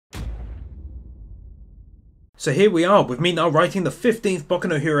So here we are, with me now writing the 15th Boku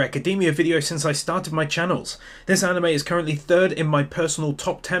No Hero Academia video since I started my channels. This anime is currently 3rd in my personal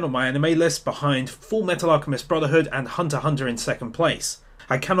top 10 on my anime list, behind Full Metal Alchemist Brotherhood and Hunter x Hunter in 2nd place.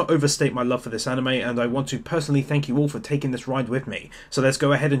 I cannot overstate my love for this anime, and I want to personally thank you all for taking this ride with me. So let's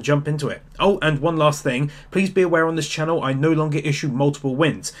go ahead and jump into it. Oh, and one last thing, please be aware on this channel I no longer issue multiple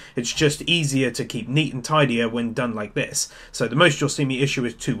wins. It's just easier to keep neat and tidier when done like this. So the most you'll see me issue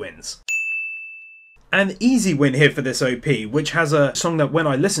is 2 wins. An easy win here for this OP, which has a song that when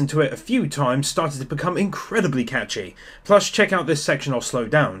I listened to it a few times started to become incredibly catchy. Plus, check out this section I'll slow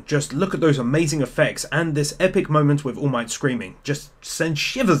down. Just look at those amazing effects and this epic moment with All Might screaming. Just send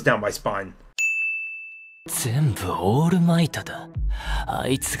shivers down my spine.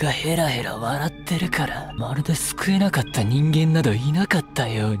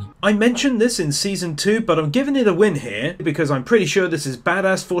 I mentioned this in season 2, but I'm giving it a win here because I'm pretty sure this is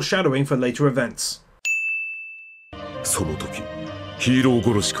badass foreshadowing for later events.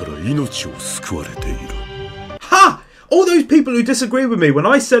 Ha! All those people who disagree with me when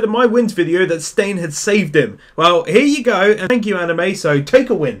I said in my wins video that Stain had saved him. Well, here you go, and thank you anime, so take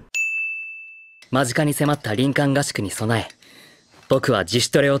a win.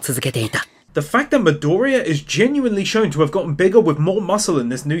 The fact that Midoriya is genuinely shown to have gotten bigger with more muscle in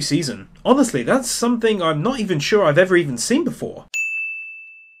this new season. Honestly, that's something I'm not even sure I've ever even seen before.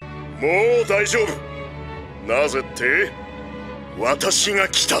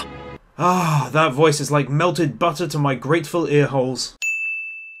 Ah, that voice is like melted butter to my grateful ear holes.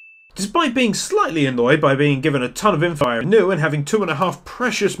 Despite being slightly annoyed by being given a ton of info I knew and having 2.5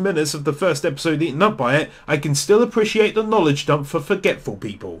 precious minutes of the first episode eaten up by it, I can still appreciate the knowledge dump for forgetful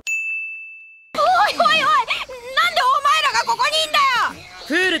people.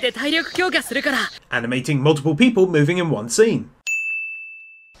 Animating multiple people moving in one scene.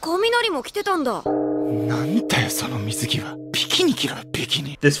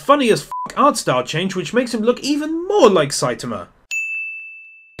 This funny as f*** art style change which makes him look even more like Saitama.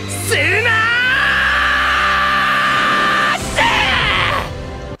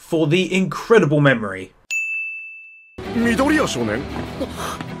 For the incredible memory.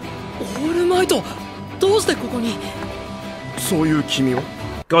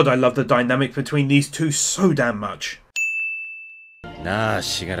 God, I love the dynamic between these two so damn much.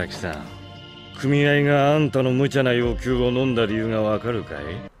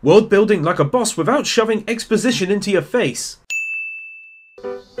 World building like a boss without shoving exposition into your face.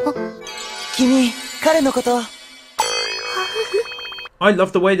 I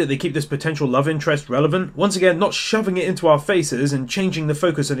love the way that they keep this potential love interest relevant, once again not shoving it into our faces and changing the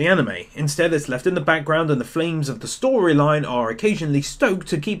focus of the anime. Instead it's left in the background and the flames of the storyline are occasionally stoked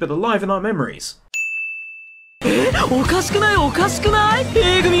to keep it alive in our memories.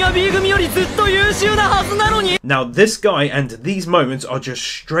 Now this guy and these moments are just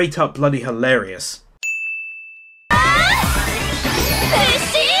straight up bloody hilarious.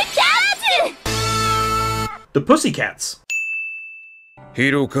 The Pussycats.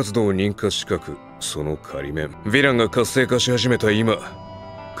 Getting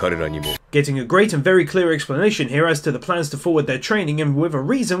a great and very clear explanation here as to the plans to forward their training, and with a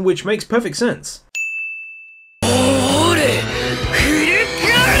reason which makes perfect sense.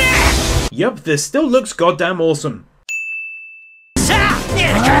 Yup, this still looks goddamn awesome.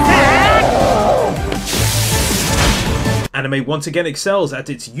 Anime once again excels at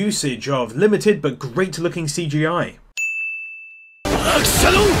its usage of limited but great looking CGI.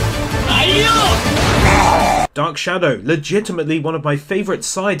 Dark Shadow, legitimately one of my favourite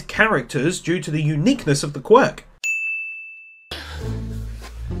side characters due to the uniqueness of the quirk.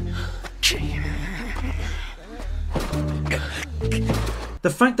 The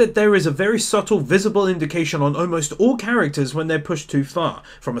fact that there is a very subtle visible indication on almost all characters when they're pushed too far,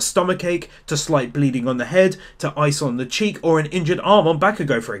 from a stomachache to slight bleeding on the head to ice on the cheek or an injured arm on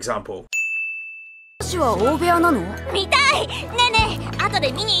Bakugo for example.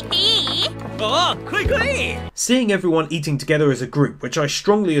 Seeing everyone eating together as a group, which I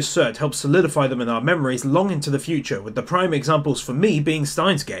strongly assert helps solidify them in our memories long into the future, with the prime examples for me being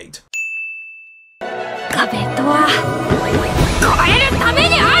Steins Gate.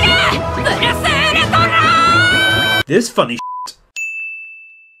 This funny shit.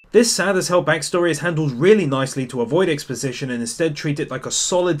 This sad as hell backstory is handled really nicely to avoid exposition and instead treat it like a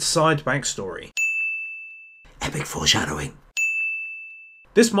solid side backstory. Epic foreshadowing.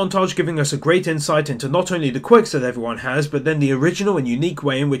 This montage giving us a great insight into not only the quirks that everyone has, but then the original and unique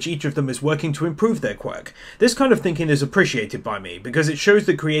way in which each of them is working to improve their quirk. This kind of thinking is appreciated by me, because it shows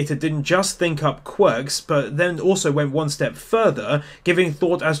the creator didn't just think up quirks, but then also went one step further, giving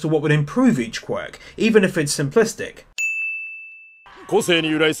thought as to what would improve each quirk, even if it's simplistic.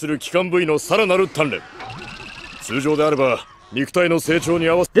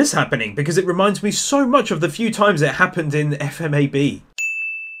 This happening because it reminds me so much of the few times it happened in FMAB.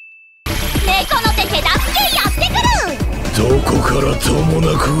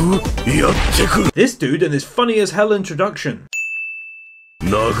 This dude and his funny as hell introduction.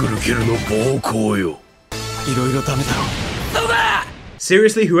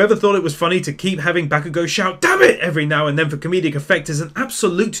 Seriously, whoever thought it was funny to keep having Bakugo shout "damn it" every now and then for comedic effect is an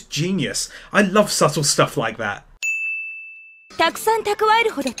absolute genius. I love subtle stuff like that.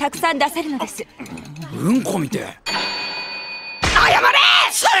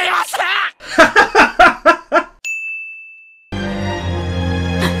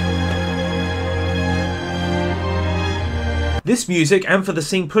 This music, and for the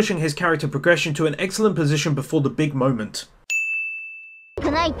scene pushing his character progression to an excellent position before the big moment.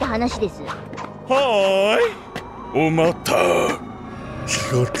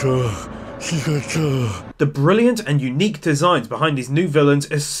 The brilliant and unique designs behind these new villains,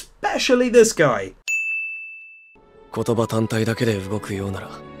 especially this guy.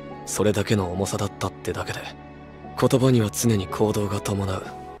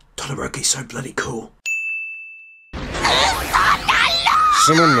 Todoroki's so bloody cool.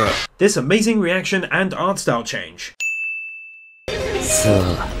 This amazing reaction and art style change.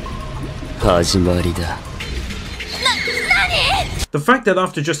 The fact that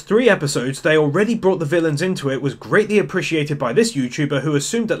after just 3 episodes they already brought the villains into it was greatly appreciated by this YouTuber, who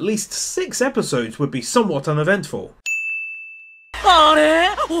assumed at least 6 episodes would be somewhat uneventful.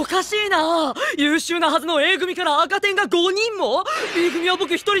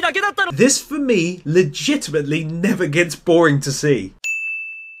 This for me legitimately never gets boring to see.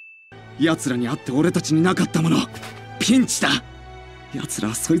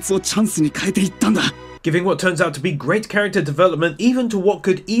 Giving what turns out to be great character development even to what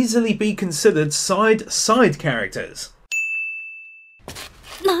could easily be considered side characters.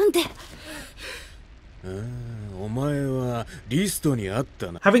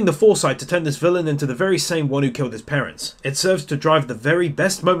 Having the foresight to turn this villain into the very same one who killed his parents. It serves to drive the very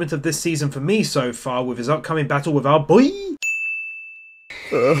best moment of this season for me so far, with his upcoming battle with our boy.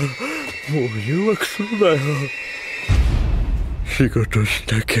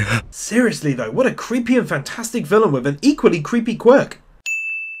 Seriously though, what a creepy and fantastic villain with an equally creepy quirk.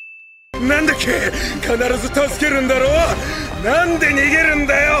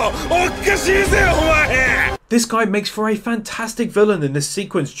 This guy makes for a fantastic villain in this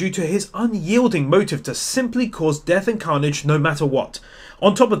sequence due to his unyielding motive to simply cause death and carnage no matter what.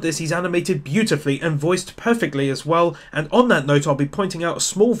 On top of this, he's animated beautifully and voiced perfectly as well, and on that note I'll be pointing out a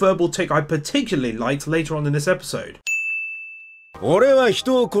small verbal tick I particularly liked later on in this episode. Also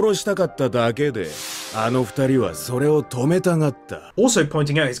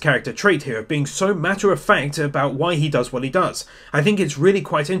pointing out his character trait here of being so matter-of-fact about why he does what he does. I think it's really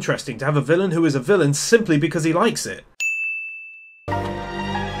quite interesting to have a villain who is a villain simply because he likes it.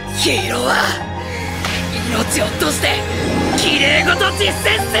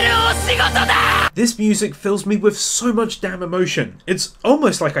 This music fills me with so much damn emotion. It's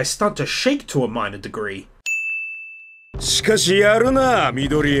almost like I start to shake to a minor degree.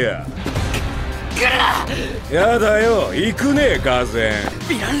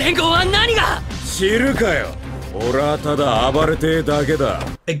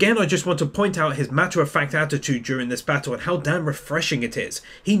 Again, I just want to point out his matter-of-fact attitude during this battle and how damn refreshing it is.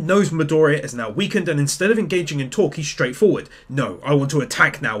 He knows Midoriya is now weakened, and instead of engaging in talk, he's straightforward. No, I want to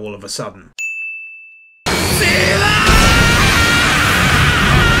attack now all of a sudden.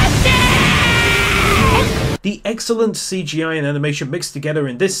 The excellent CGI and animation mixed together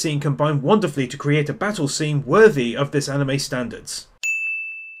in this scene combine wonderfully to create a battle scene worthy of this anime standards.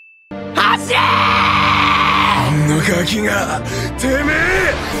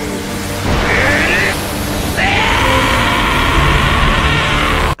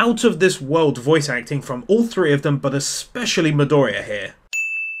 Out of this world voice acting from all 3 of them, but especially Midoriya here.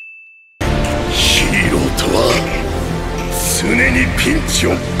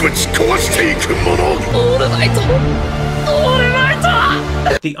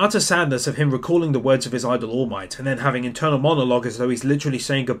 The utter sadness of him recalling the words of his idol All Might, and then having internal monologue as though he's literally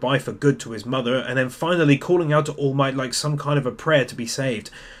saying goodbye for good to his mother, and then finally calling out to All Might like some kind of a prayer to be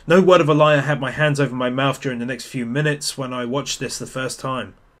saved. No word of a lie, I had my hands over my mouth during the next few minutes when I watched this the first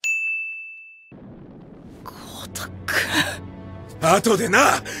time.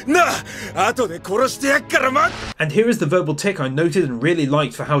 And here is the verbal tick I noted and really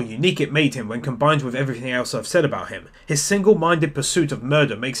liked for how unique it made him when combined with everything else I've said about him. His single-minded pursuit of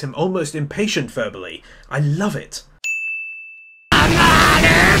murder makes him almost impatient verbally. I love it.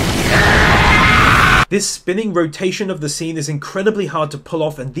 This spinning rotation of the scene is incredibly hard to pull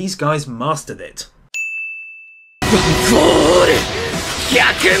off, and these guys mastered it.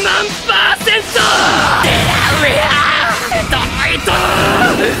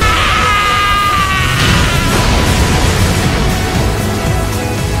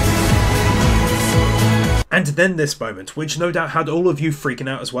 And then this moment, which no doubt had all of you freaking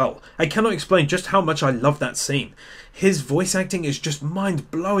out as well. I cannot explain just how much I love that scene. His voice acting is just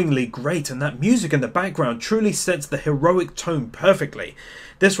mind-blowingly great, and that music in the background truly sets the heroic tone perfectly.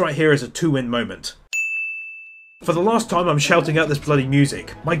 This right here is a two-win moment. For the last time I'm shouting out this bloody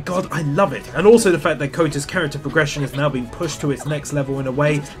music. My god, I love it. And also the fact that Kota's character progression has now been pushed to its next level in a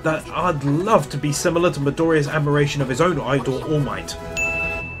way that I'd love to be similar to Midoriya's admiration of his own idol, All Might.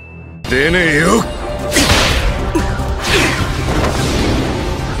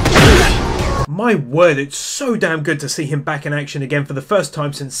 My word, it's so damn good to see him back in action again for the first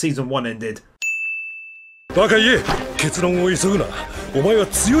time since Season 1 ended.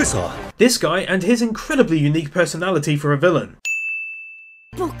 This guy and his incredibly unique personality for a villain.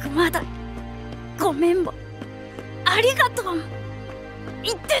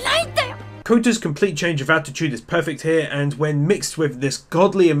 Kota's complete change of attitude is perfect here, and when mixed with this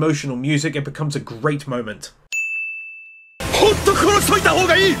godly emotional music, it becomes a great moment.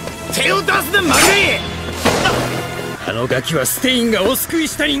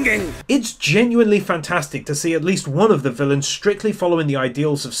 It's genuinely fantastic to see at least one of the villains strictly following the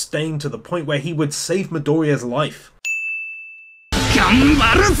ideals of Stain to the point where he would save Midoriya's life.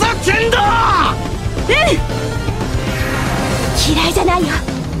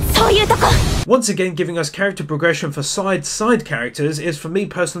 Once again, giving us character progression for side characters is for me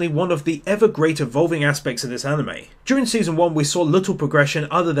personally one of the ever great evolving aspects of this anime. During Season 1 we saw little progression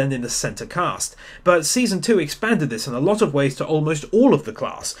other than in the center cast, but Season 2 expanded this in a lot of ways to almost all of the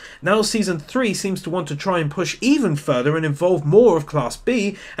class. Now Season 3 seems to want to try and push even further and involve more of Class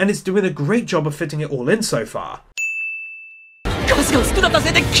B, and it's doing a great job of fitting it all in so far.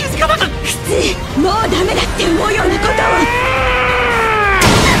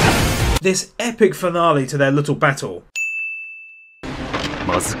 This epic finale to their little battle.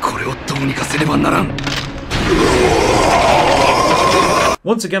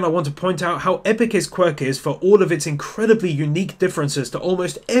 Once again, I want to point out how epic his quirk is for all of its incredibly unique differences to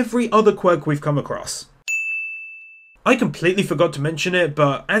almost every other quirk we've come across. I completely forgot to mention it,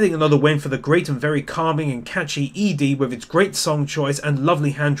 but adding another win for the great and very calming and catchy ED with its great song choice and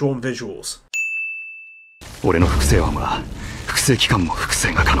lovely hand-drawn visuals.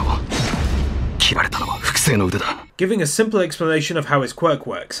 Giving a simple explanation of how his quirk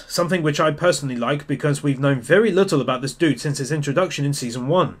works, something which I personally like because we've known very little about this dude since his introduction in Season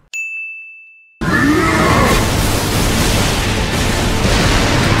 1.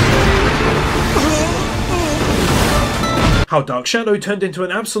 How Dark Shadow turned into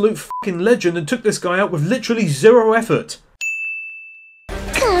an absolute fucking legend and took this guy out with literally zero effort.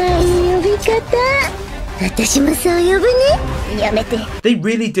 They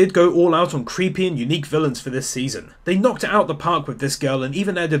really did go all out on creepy and unique villains for this season. They knocked it out the park with this girl and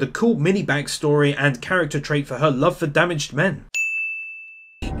even added a cool mini backstory and character trait for her love for damaged men.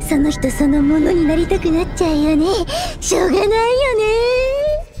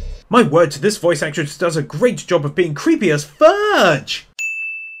 My word, this voice actress does a great job of being creepy as fudge!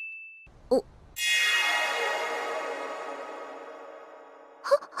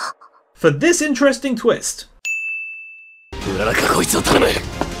 For this interesting twist.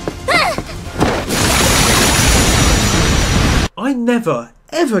 I never,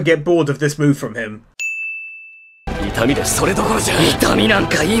 ever get bored of this move from him.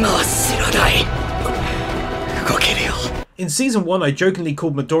 In Season 1 I jokingly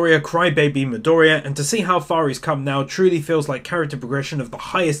called Midoriya Crybaby Midoriya, and to see how far he's come now truly feels like character progression of the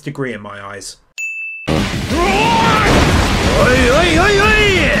highest degree in my eyes.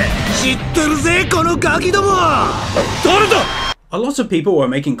 A lot of people were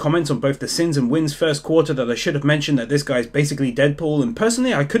making comments on both the Sins and Wins first quarter that I should have mentioned that this guy's basically Deadpool, and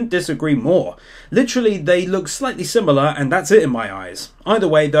personally I couldn't disagree more. Literally, they look slightly similar and that's it in my eyes. Either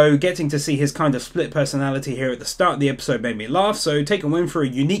way though, getting to see his kind of split personality here at the start of the episode made me laugh, so take a win for a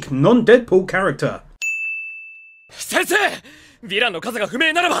unique non-Deadpool character.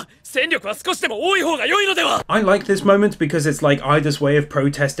 I like this moment because it's like Ida's way of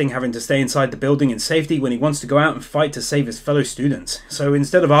protesting having to stay inside the building in safety when he wants to go out and fight to save his fellow students. So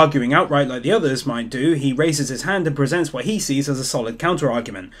instead of arguing outright like the others might do, he raises his hand and presents what he sees as a solid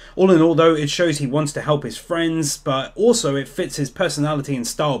counter-argument. All in all though, it shows he wants to help his friends, but also it fits his personality and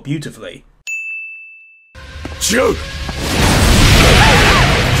style beautifully.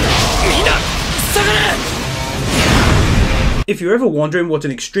 If you're ever wondering what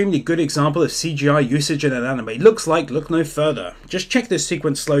an extremely good example of CGI usage in an anime looks like, look no further. Just check this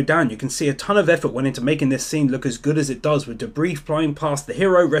sequence slowed down. You can see a ton of effort went into making this scene look as good as it does, with debris flying past the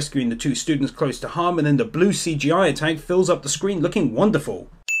hero, rescuing the two students close to harm, and then the blue CGI attack fills up the screen looking wonderful.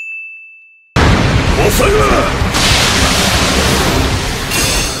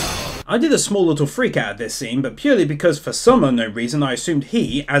 I did a small little freak out of this scene, but purely because for some unknown reason I assumed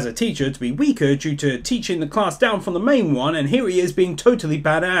he, as a teacher, to be weaker due to teaching the class down from the main one, and here he is being totally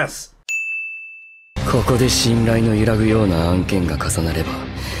badass.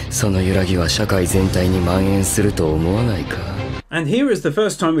 And here is the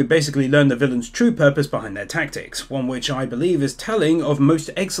first time we basically learn the villain's true purpose behind their tactics, one which I believe is telling of most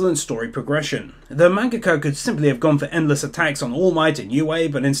excellent story progression. The mangaka could simply have gone for endless attacks on All Might and UA,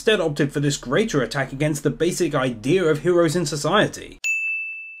 but instead opted for this greater attack against the basic idea of heroes in society.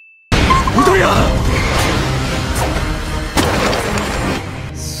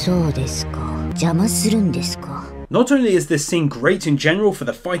 Not only is this scene great in general for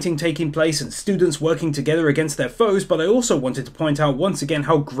the fighting taking place and students working together against their foes, but I also wanted to point out once again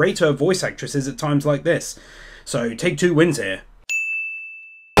how great her voice actress is at times like this. So take 2 wins here.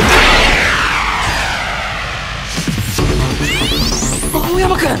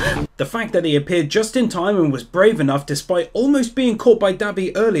 The fact that he appeared just in time and was brave enough despite almost being caught by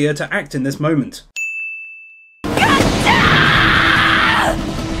Dabi earlier to act in this moment.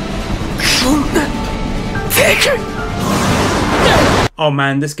 Oh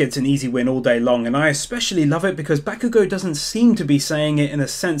man, this gets an easy win all day long, and I especially love it because Bakugo doesn't seem to be saying it in a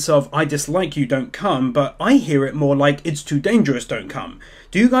sense of I dislike you, don't come, but I hear it more like it's too dangerous, don't come.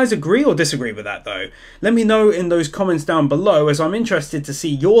 Do you guys agree or disagree with that though? Let me know in those comments down below, as I'm interested to see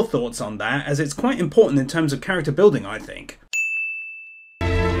your thoughts on that, as it's quite important in terms of character building, I think.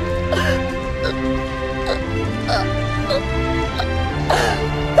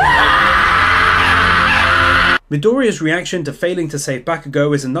 Midoriya's reaction to failing to save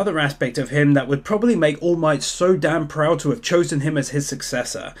Bakugo is another aspect of him that would probably make All Might so damn proud to have chosen him as his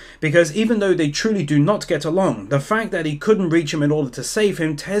successor, because even though they truly do not get along, the fact that he couldn't reach him in order to save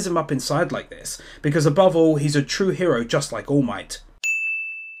him tears him up inside like this, because above all, he's a true hero just like All Might.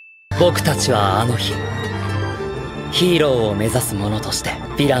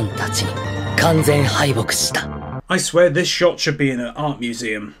 I swear this shot should be in an art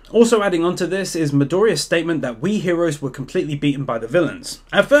museum. Also adding on to this is Midoriya's statement that we heroes were completely beaten by the villains.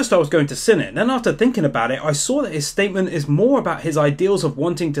 At first I was going to sin it, then after thinking about it I saw that his statement is more about his ideals of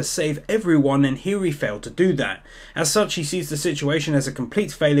wanting to save everyone, and here he failed to do that. As such, he sees the situation as a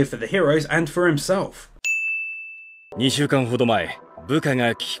complete failure for the heroes and for himself.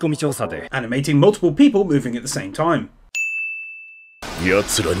 Animating multiple people moving at the same time.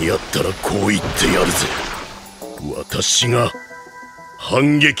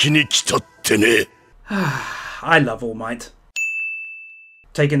 I love All Might.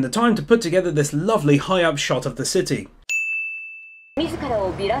 Taking the time to put together this lovely high-up shot of the city.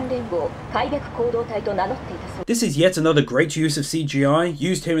 This is yet another great use of CGI,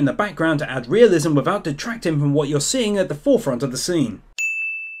 used here in the background to add realism without detracting from what you're seeing at the forefront of the scene.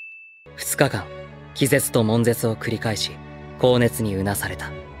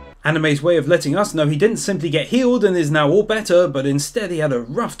 Anime's way of letting us know he didn't simply get healed and is now all better, but instead he had a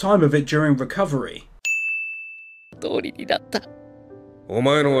rough time of it during recovery.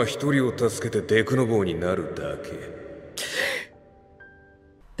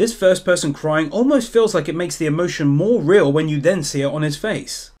 This first person crying almost feels like it makes the emotion more real when you then see it on his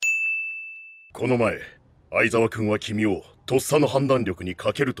face.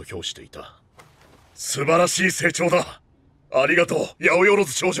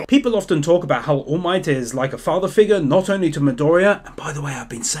 People often talk about how All Might is like a father figure not only to Midoriya, and by the way I've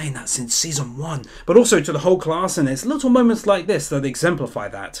been saying that since season 1, but also to the whole class, and it's little moments like this that exemplify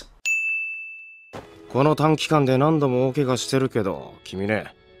that. この短期間で何度も大怪我してるけど、君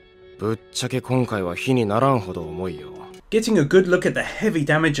ね、ぶっちゃけ今回は火にならんほど重いよ。Getting a good look at the heavy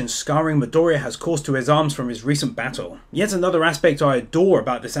damage and scarring Midoriya has caused to his arms from his recent battle. Yet another aspect I adore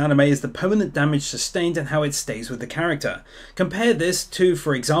about this anime is the permanent damage sustained and how it stays with the character. Compare this to,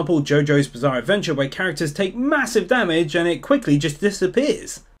 for example, JoJo's Bizarre Adventure, where characters take massive damage and it quickly just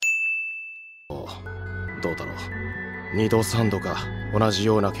disappears. どうだろう。2度3度か同じ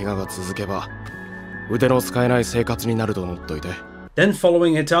ような怪我が続けば腕の使えない生活になると思っといて。Then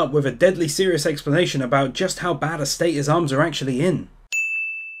following it up with a deadly serious explanation about just how bad a state his arms are actually in.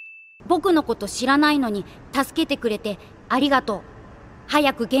 僕のこと知らないのに助けてくれてありがとう。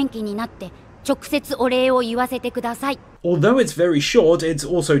早く元気になって直接お礼を言わせてください。Although it's very short, it's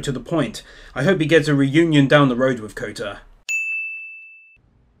also to the point. I hope he gets a reunion down the road with Kota.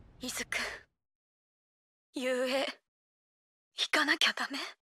 イズくん、遊泳行かなきゃダメ。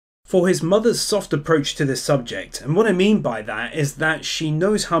For his mother's soft approach to this subject, and what I mean by that is that she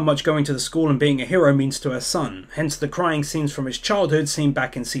knows how much going to the school and being a hero means to her son, hence the crying scenes from his childhood seen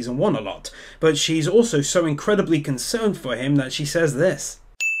back in season 1 a lot, but she's also so incredibly concerned for him that she says this.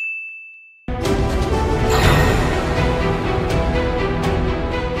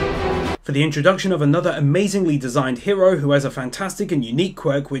 For the introduction of another amazingly designed hero who has a fantastic and unique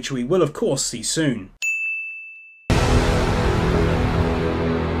quirk which we will of course see soon.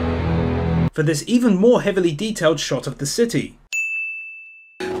 For this even more heavily detailed shot of the city.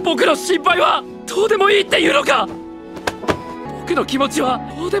 僕の心配はどうでもいいっていうのか。僕の気持ちは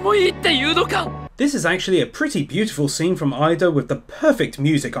どうでもいいっていうのか。 This is actually a pretty beautiful scene from Ida with the perfect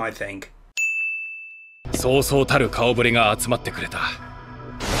music, I think. そうそうたる顔ぶれが集まってくれた。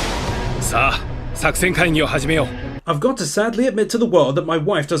さあ、作戦会議を始めよう。I've got to sadly admit to the world that my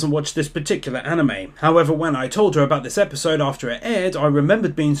wife doesn't watch this particular anime. However, when I told her about this episode after it aired, I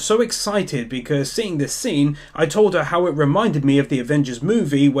remembered being so excited because seeing this scene, I told her how it reminded me of the Avengers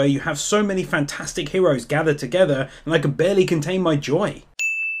movie where you have so many fantastic heroes gathered together and I could barely contain my joy.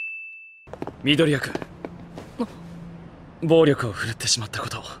 緑谷君、暴力を振るってしまったこ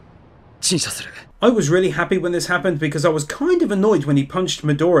とを陳謝する。 I was really happy when this happened because I was kind of annoyed when he punched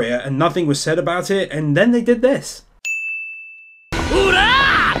Midoriya and nothing was said about it, and then they did this.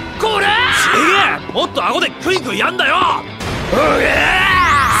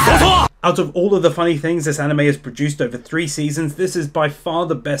 Out of all of the funny things this anime has produced over 3 seasons, this is by far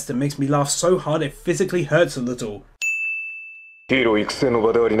the best and makes me laugh so hard it physically hurts a little. Getting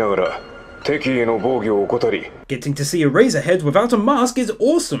to see Eraserhead without a mask is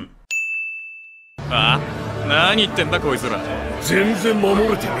awesome. 何言ってんだこいつら。全然守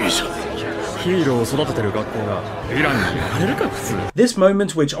れてねえじゃん。ヒーローを育ててる学校がヴィランにやられるか普通。 This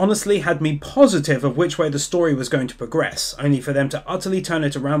moment which honestly had me positive of which way the story was going to progress, only for them to utterly turn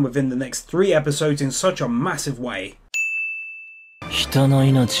it around within the next 3 episodes in such a massive way. 人の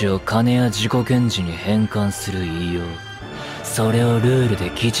命を金や自己顕示に変換する言いよう。それをルールで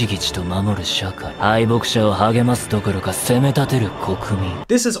ギチギチと守る社会。敗北者を励ますどころか責め立てる国民。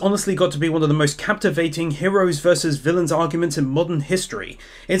 This has honestly got to be one of the most captivating heroes versus villains arguments in modern history.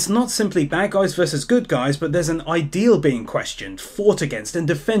 It's not simply bad guys versus good guys, but there's an ideal being questioned, fought against and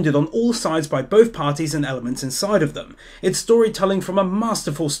defended on all sides by both parties and elements inside of them. It's storytelling from a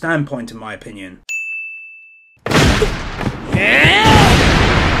masterful standpoint in my opinion.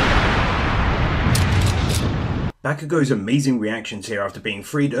 Bakugo's amazing reactions here after being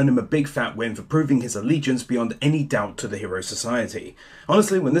freed earned him a big fat win for proving his allegiance beyond any doubt to the Hero Society.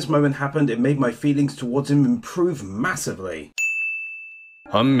 Honestly, when this moment happened, it made my feelings towards him improve massively.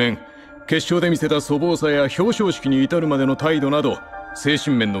 反面、決勝で見せた粗暴さや表彰式に至るまでの態度など、精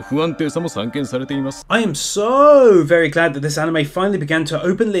神面の不安定さも散見されています。 I am so very glad that this anime finally began to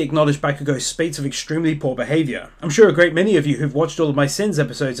openly acknowledge Bakugo's spates of extremely poor behavior. I'm sure a great many of you who've watched all of my Sins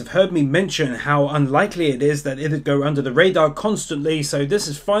episodes have heard me mention how unlikely it is that it'd go under the radar constantly, so this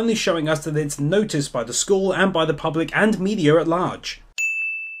is finally showing us that it's noticed by the school and by the public and media at large.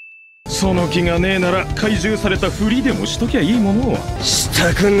 その気がねえなら懐柔されたふりでもしときゃいいものを。し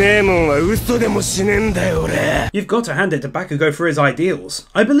たくねえもんは嘘でもしねえんだよ俺。 You've got to hand it to Bakugo for his ideals.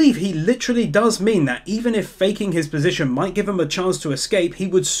 I believe he literally does mean that even if faking his position might give him a chance to escape, he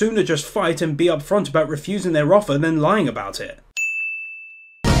would sooner just fight and be upfront about refusing their offer than lying about it.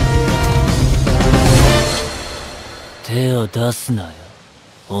 手を出すなよ、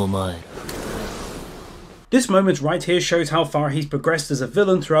お前ら。 This moment right here shows how far he's progressed as a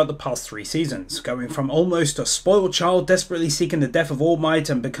villain throughout the past 3 seasons, going from almost a spoiled child desperately seeking the death of All Might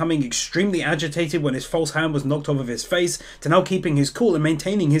and becoming extremely agitated when his false hand was knocked off of his face, to now keeping his cool and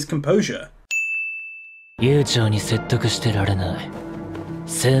maintaining his composure. 悠長に説得してられない。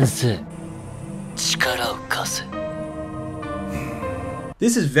先生、力を貸せ。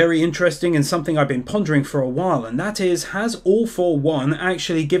 This is very interesting and something I've been pondering for a while, and that is, has All For One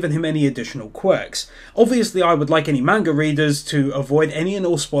actually given him any additional quirks? Obviously I would like any manga readers to avoid any and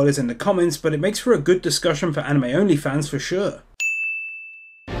all spoilers in the comments, but it makes for a good discussion for anime only fans for sure.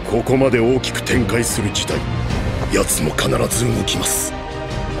 ここまで大きく展開する時代、奴も必ず動きます。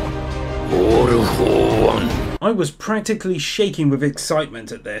 All for one. I was practically shaking with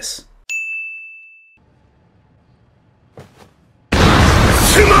excitement at this.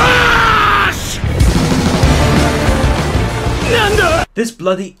 This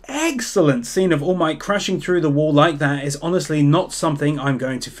bloody excellent scene of All Might crashing through the wall like that is honestly not something I'm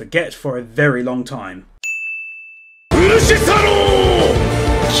going to forget for a very long time.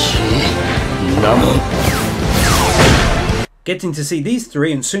 Getting to see these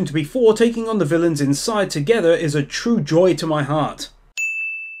three and soon to be four taking on the villains inside together is a true joy to my heart.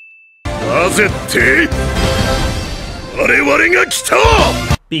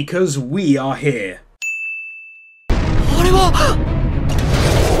 Because we are here.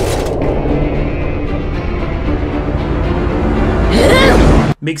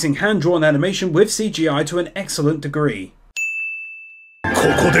 Mixing hand-drawn animation with CGI to an excellent degree.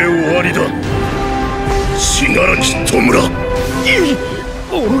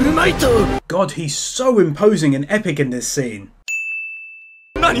 God, he's so imposing and epic in this scene.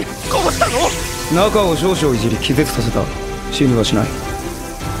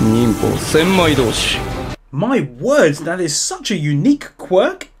 My words, that is such a unique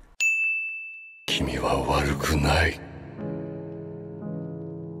quirk.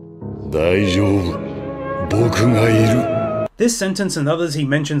 This sentence and others he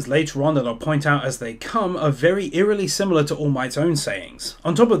mentions later on that I'll point out as they come are very eerily similar to All Might's own sayings.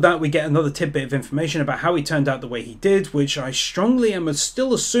 On top of that, we get another tidbit of information about how he turned out the way he did, which I strongly am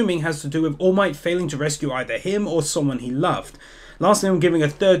still assuming has to do with All Might failing to rescue either him or someone he loved. Lastly, I'm giving a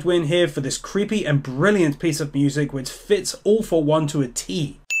third win here for this creepy and brilliant piece of music which fits All For One to a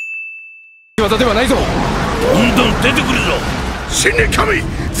T.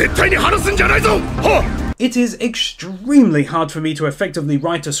 It is extremely hard for me to effectively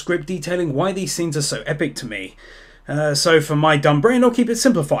write a script detailing why these scenes are so epic to me. So for my dumb brain, I'll keep it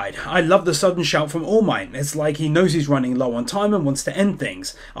simplified. I love the sudden shout from All Might. It's like he knows he's running low on time and wants to end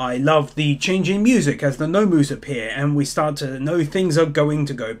things. I love the changing music as the Nomus appear and we start to know things are going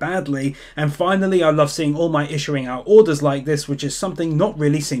to go badly. And finally, I love seeing All Might issuing out orders like this, which is something not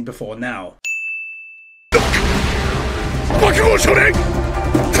really seen before now.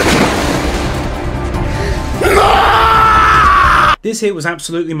 This here was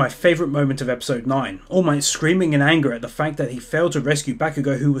absolutely my favourite moment of episode 9, All Might screaming in anger at the fact that he failed to rescue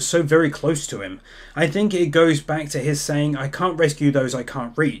Bakugo who was so very close to him. I think it goes back to his saying, I can't rescue those I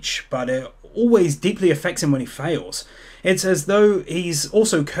can't reach, but it always deeply affects him when he fails. It's as though he's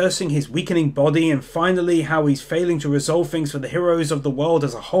also cursing his weakening body and finally how he's failing to resolve things for the heroes of the world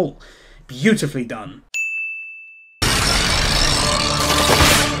as a whole. Beautifully done.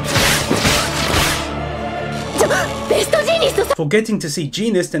 For getting to see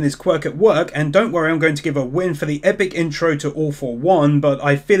Genist and his quirk at work, and don't worry, I'm going to give a win for the epic intro to All For One, but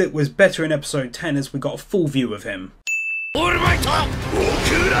I feel it was better in episode 10 as we got a full view of him.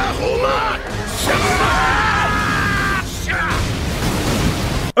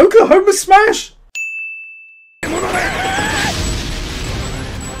 Oklahoma Smash!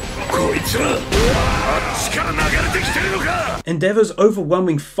 Endeavor's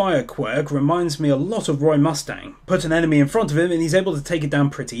overwhelming fire quirk reminds me a lot of Roy Mustang. Put an enemy in front of him and he's able to take it down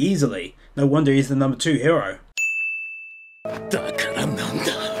pretty easily. No wonder he's the number 2 hero.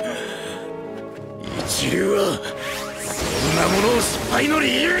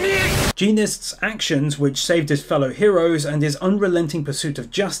 Genist's actions which saved his fellow heroes and his unrelenting pursuit of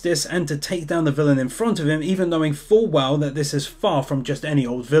justice and to take down the villain in front of him even knowing full well that this is far from just any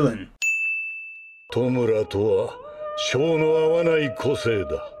old villain.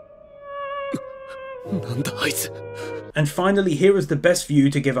 And finally, here is the best view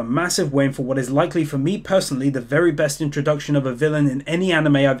to give a massive win for what is likely for me personally the very best introduction of a villain in any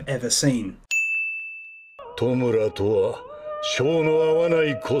anime I've ever seen.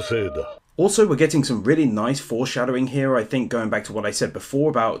 Also, we're getting some really nice foreshadowing here, I think, going back to what I said before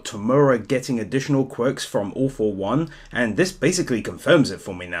about Tomura getting additional quirks from All For One, and this basically confirms it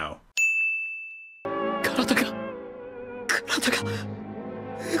for me now.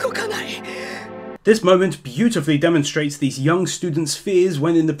 This moment beautifully demonstrates these young students' fears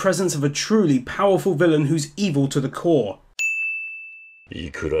when in the presence of a truly powerful villain who's evil to the core.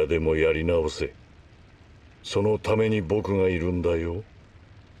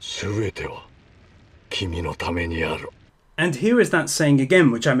 君のためにある。 And here is that saying again,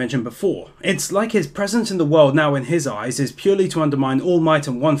 which I mentioned before. It's like his presence in the world now in his eyes is purely to undermine All Might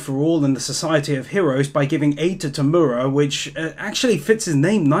and One for All in the Society of Heroes by giving aid to Tamura, which actually fits his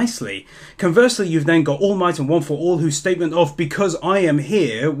name nicely. Conversely, you've then got All Might and One for All, whose statement of "because I am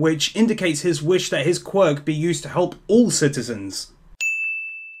here," which indicates his wish that his quirk be used to help all citizens.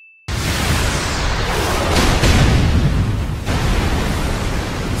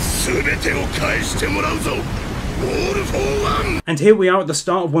 全てを返してもらうぞ。 And here we are at the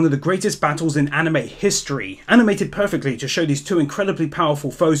start of one of the greatest battles in anime history, animated perfectly to show these two incredibly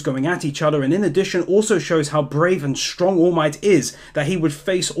powerful foes going at each other, and in addition also shows how brave and strong All Might is, that he would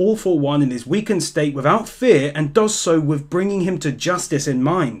face All for One in his weakened state without fear, and does so with bringing him to justice in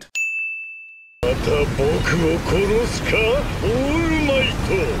mind.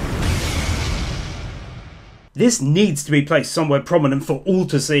 This needs to be placed somewhere prominent for all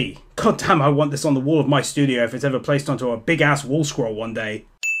to see. God damn, I want this on the wall of my studio if it's ever placed onto a big ass wall scroll one day.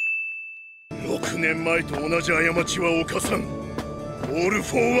 6年前と同じ過ちは犯さん。All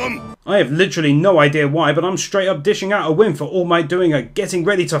for One. I have literally no idea why, but I'm straight up dishing out a win for All Might doing a getting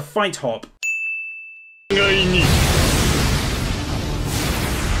ready to fight hop.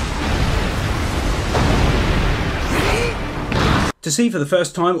 To see for the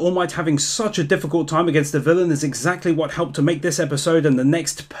first time All Might having such a difficult time against the villain is exactly what helped to make this episode and the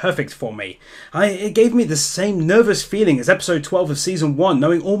next perfect for me. It gave me the same nervous feeling as episode 12 of season 1,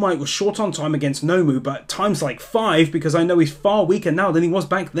 knowing All Might was short on time against Nomu, but times like 5 because I know he's far weaker now than he was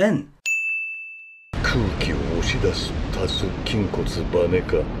back then. 空気を押し出す足す筋骨バネ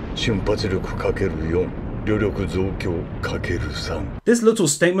か瞬発力かける4 旅力増強かける3 This little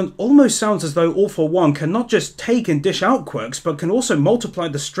statement almost sounds as though All for One can not just take and dish out quirks, but can also multiply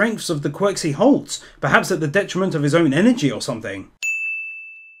the strengths of the quirks he holds, perhaps at the detriment of his own energy or something.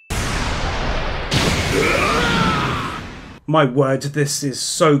 My word, this is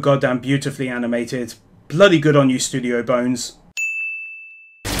so goddamn beautifully animated. Bloody good on you, Studio Bones.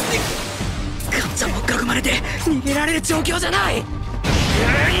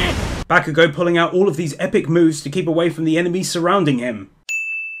 Bakugo pulling out all of these epic moves to keep away from the enemies surrounding him.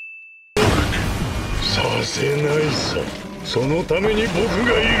 させないさ。そのために僕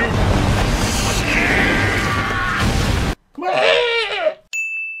がいる。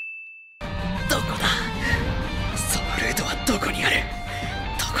どこだ。そのルートはどこにある。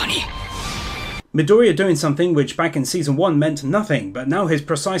どこに。 Midoriya doing something which back in season 1 meant nothing, but now his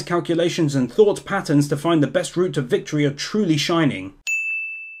precise calculations and thought patterns to find the best route to victory are truly shining.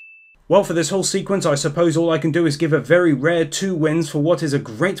 Well, for this whole sequence, I suppose all I can do is give a very rare 2 wins for what is a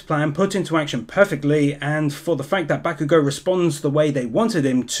great plan put into action perfectly, and for the fact that Bakugo responds the way they wanted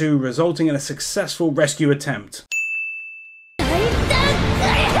him to, resulting in a successful rescue attempt.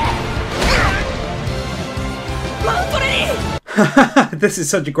 This is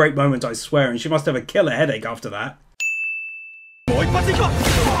such a great moment, I swear, and she must have a killer headache after that.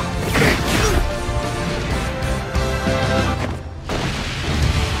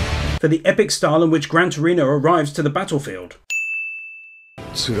 For the epic style in which Gran Torino arrives to the battlefield.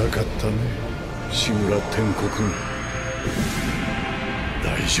 辛かったね、志村天子君。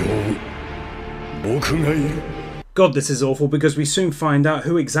大丈夫。僕がいる。 God, this is awful because we soon find out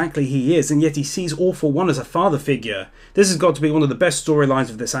who exactly he is, and yet he sees All for One as a father figure. This has got to be one of the best storylines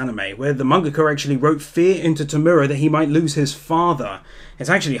of this anime, where the mangaka actually wrote fear into Tamura that he might lose his father.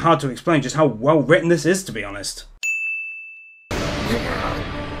 It's actually hard to explain just how well written this is, to be honest.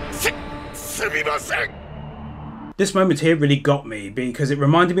 This moment here really got me, because it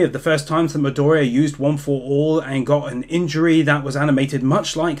reminded me of the first times that Midoriya used One for All and got an injury that was animated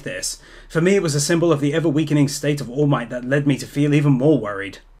much like this. For me, it was a symbol of the ever-weakening state of All Might that led me to feel even more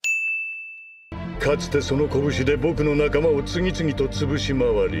worried. かつてその拳で僕の仲間を次々と潰し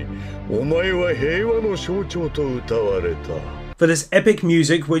回り、お前は平和の象徴と歌われた。 For this epic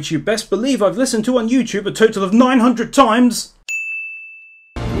music, which you best believe I've listened to on YouTube a total of 900 times!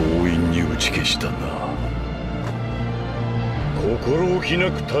 強引に打ち消したな。 心置き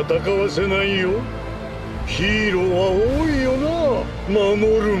なく戦わせないよ。ヒーローは多いよな、守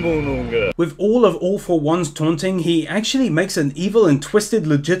る者が。 With all of All for One's taunting, he actually makes an evil and twisted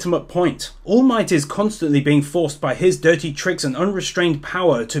legitimate point. All Might is constantly being forced by his dirty tricks and unrestrained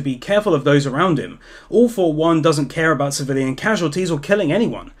power to be careful of those around him. All for One doesn't care about civilian casualties or killing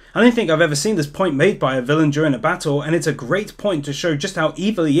anyone. I don't think I've ever seen this point made by a villain during a battle, and it's a great point to show just how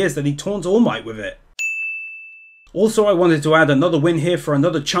evil he is that he taunts All Might with it. Also, I wanted to add another win here for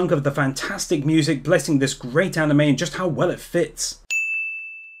another chunk of the fantastic music blessing this great anime and just how well it fits.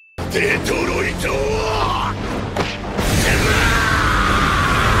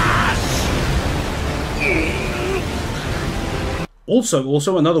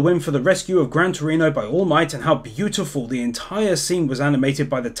 Also another win for the rescue of Gran Torino by All Might, and how beautiful the entire scene was animated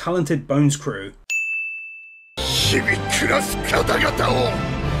by the talented Bones crew.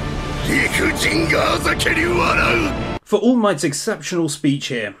 For All Might's exceptional speech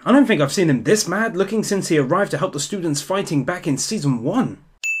here. I don't think I've seen him this mad looking since he arrived to help the students fighting back in Season 1.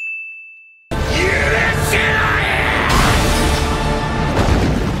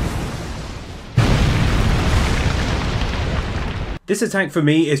 This attack for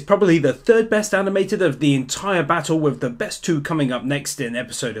me is probably the third best animated of the entire battle, with the best two coming up next in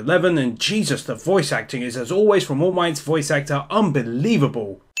episode 11, and Jesus, the voice acting is, as always from All Might's voice actor,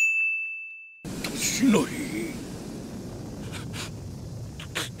 unbelievable.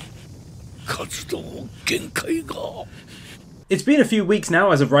 It's been a few weeks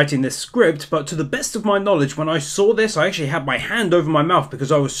now as of writing this script, but to the best of my knowledge, when I saw this I actually had my hand over my mouth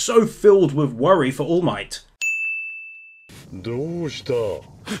because I was so filled with worry for All Might.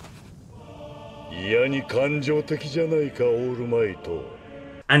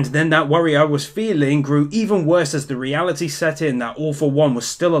 And then that worry I was feeling grew even worse as the reality set in that All for One was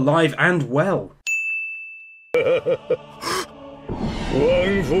still alive and well. One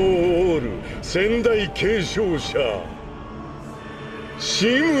for all, Sendai Keishōsha,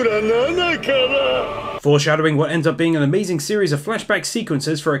 Shimura Nanakara. Foreshadowing what ends up being an amazing series of flashback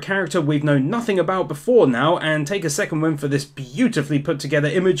sequences for a character we've known nothing about before now, and take a second win for this beautifully put together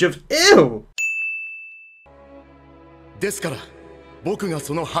image of ew!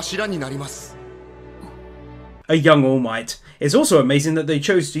 A young All Might. It's also amazing that they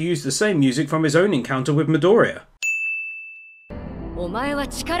chose to use the same music from his own encounter with Midoriya.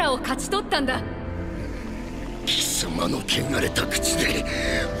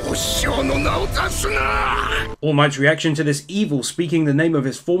 All Might's reaction to this evil speaking the name of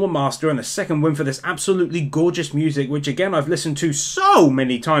his former master, and a second win for this absolutely gorgeous music, which again I've listened to so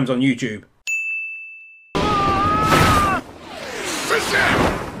many times on YouTube.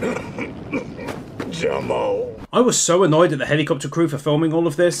 I was so annoyed at the helicopter crew for filming all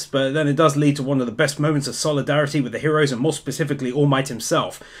of this, but then it does lead to one of the best moments of solidarity with the heroes, and more specifically All Might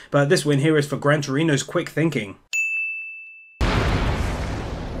himself. But this win here is for Gran Torino's quick thinking.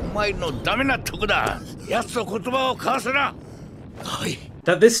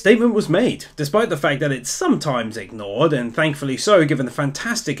 That this statement was made, despite the fact that it's sometimes ignored, and thankfully so given the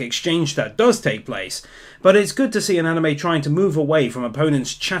fantastic exchange that does take place. But it's good to see an anime trying to move away from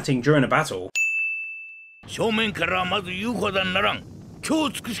opponents chatting during a battle.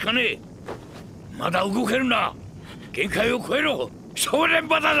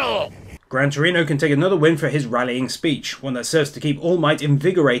 Gran Torino can take another win for his rallying speech, one that serves to keep All Might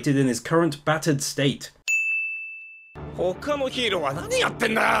invigorated in his current battered state.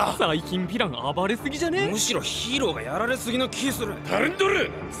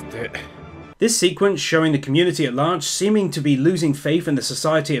 This sequence showing the community at large seeming to be losing faith in the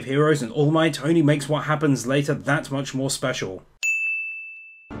society of heroes and All Might only makes what happens later that much more special.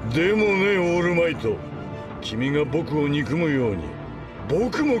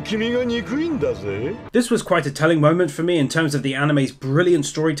 This was quite a telling moment for me in terms of the anime's brilliant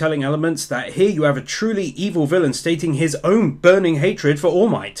storytelling elements, that here you have a truly evil villain stating his own burning hatred for All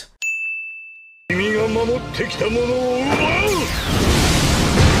Might.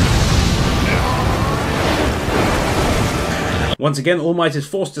 Once again, All Might is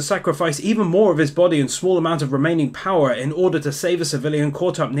forced to sacrifice even more of his body and small amount of remaining power in order to save a civilian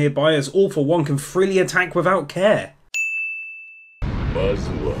caught up nearby, as All for One can freely attack without care.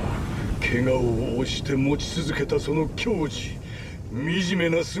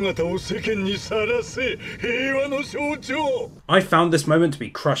 I found this moment to be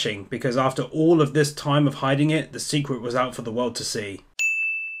crushing, because after all of this time of hiding it, the secret was out for the world to see.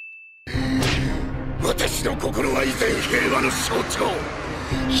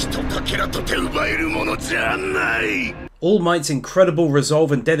 All Might's incredible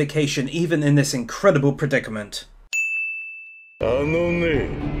resolve and dedication even in this incredible predicament.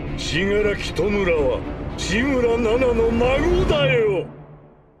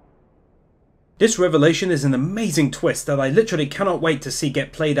 This revelation is an amazing twist that I literally cannot wait to see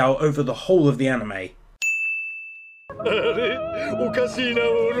get played out over the whole of the anime.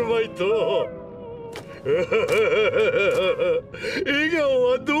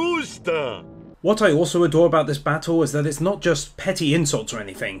 What I also adore about this battle is that it's not just petty insults or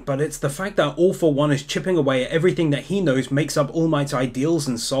anything, but it's the fact that All For One is chipping away at everything that he knows makes up All Might's ideals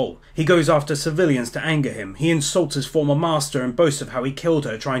and soul. He goes after civilians to anger him, he insults his former master and boasts of how he killed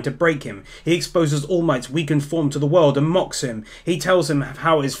her trying to break him, he exposes All Might's weakened form to the world and mocks him, he tells him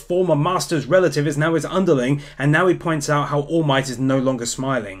how his former master's relative is now his underling, and now he points out how All Might is no longer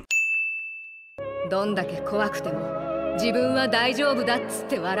smiling. どんだけ怖くても自分は大丈夫だっつっ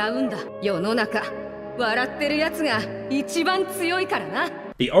て笑うんだ。世の中笑ってるやつが一番強いからな。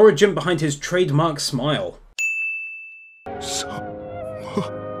 The origin behind his trademark smile.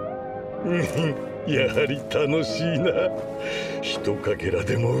 やはり楽しいな。ひとかけら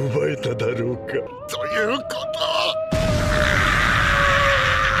でも奪えただろうか。というこ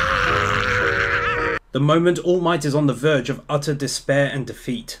と。 The moment All Might is on the verge of utter despair and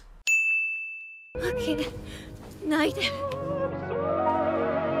defeat. 負けないで。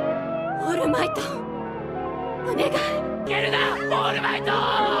オールマイト、お願い。蹴るな、オールマイト。頑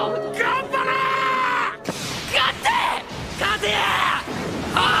張れ。勝てや、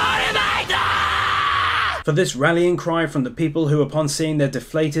オールマイト。 For this rallying cry from the people who, upon seeing their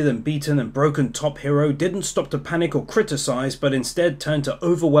deflated and beaten and broken top hero, didn't stop to panic or criticize, but instead turned to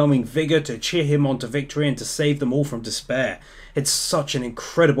overwhelming vigor to cheer him on to victory and to save them all from despair. It's such an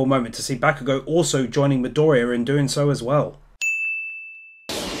incredible moment to see Bakugo also joining Midoriya in doing so as well.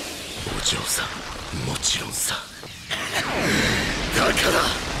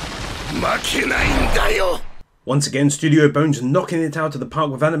 Once again, Studio Bones knocking it out of the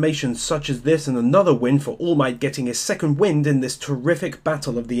park with animations such as this, and another win for All Might getting his second wind in this terrific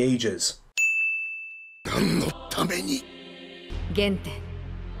battle of the ages. 原点、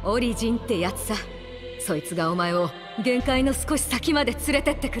オリジンってやつさ。そいつがお前を限界の少し先まで連れ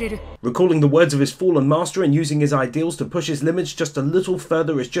てってくれる。 Recalling the words of his fallen master and using his ideals to push his limits just a little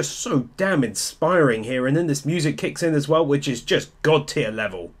further is just so damn inspiring here, and then this music kicks in as well, which is just god tier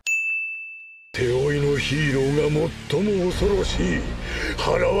level. 手負いのヒーローが最も恐ろしい。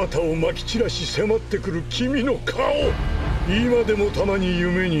腹渡をまき散らし迫ってくる君の顔。今でもたまに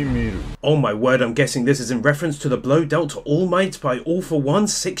夢に見る。 Oh my word, I'm guessing this is in reference to the blow dealt to All Might by All For One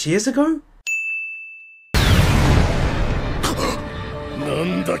 6 years ago? な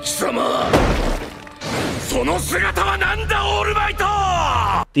んだ貴様。その姿はなんだオールマイト。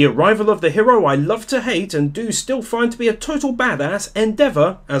 The arrival of the hero I love to hate and do still find to be a total badass,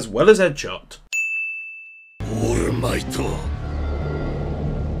 Endeavor, as well as Headshot. オールマイト。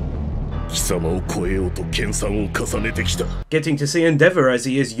貴様を超えようと研鑽を重ねてきた。 Getting to see Endeavor as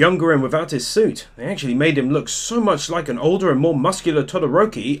he is younger and without his suit. They actually made him look so much like an older and more muscular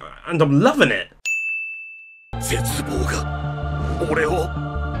Todoroki, and I'm loving it. 絶望が俺を。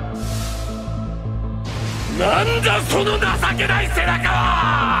なんだその情けない背中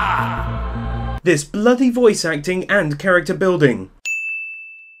は。 This bloody voice acting and character building.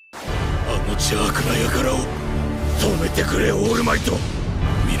 あの邪悪な輩を止めてくれオールマイト。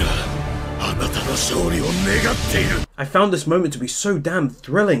皆あなたの勝利を願っている。 I found this moment to be so damn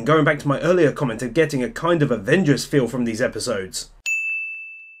thrilling, going back to my earlier comment of getting a kind of Avengers feel from these episodes.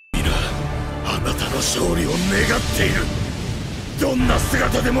 皆あなたの勝利を願っている。どんな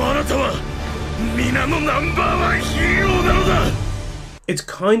姿でもあなたは皆のナンバーワンヒーローなのだ。 It's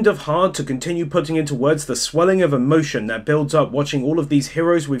kind of hard to continue putting into words the swelling of emotion that builds up watching all of these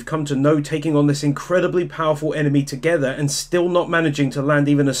heroes we've come to know taking on this incredibly powerful enemy together and still not managing to land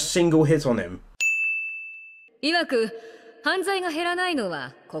even a single hit on him. いわく犯罪が減らないの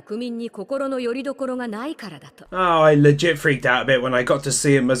は国民に心の拠り所がないからだと。 Oh, I legit freaked out a bit when I got to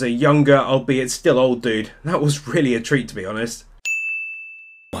see him as a younger, albeit still old dude. That was really a treat, to be honest.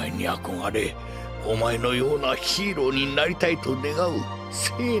 お前に憧れ、お前のようなヒーローになりたいと願う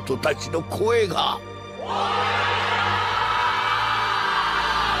生徒たちの声が。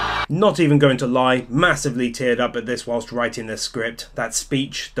 Not even going to lie, massively teared up at this whilst writing this script. That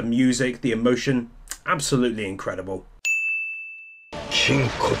speech, the music, the emotion, absolutely incredible. 筋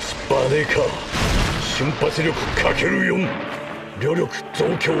骨バネか。瞬発力かける4。旅力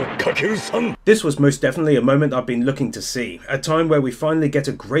増強かける3。 This was most definitely a moment I've been looking to see, a time where we finally get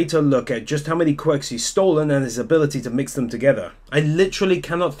a greater look at just how many quirks he's stolen and his ability to mix them together. I literally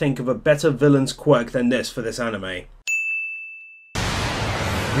cannot think of a better villain's quirk than this for this anime.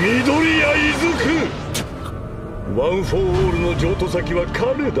 緑谷伊豆ワン・フォー・オールの譲渡先は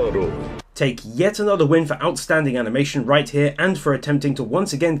彼だろう。 Take yet another win for outstanding animation right here and for attempting to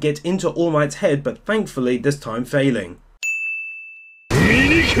once again get into All Might's head, but thankfully this time failing.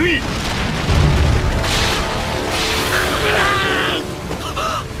 醜い。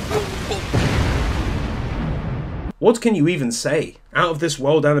What can you even say? Out of this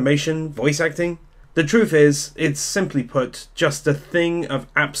world animation, voice acting? The truth is, it's simply put, just a thing of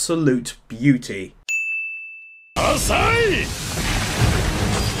absolute beauty. Asai!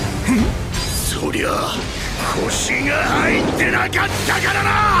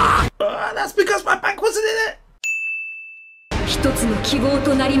 That's because my bank wasn't in it! 一つの希望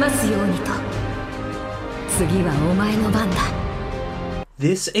となりますようにと。次はお前の番だ。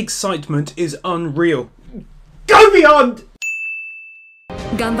 This excitement is unreal. Go beyond!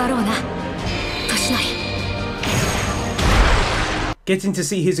 頑張ろうな、年成。 Getting to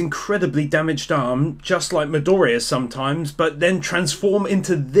see his incredibly damaged arm, just like Midoriya's sometimes, but then transform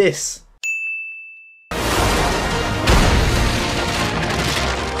into this.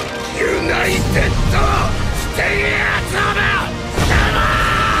 United! Stay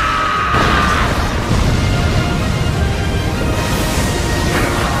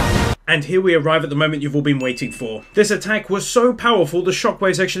And here we arrive at the moment you've all been waiting for. This attack was so powerful the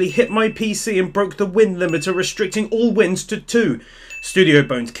shockwaves actually hit my PC and broke the wind limiter, restricting all winds to 2. Studio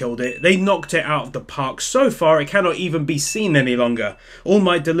Bones killed it. They knocked it out of the park so far it cannot even be seen any longer. All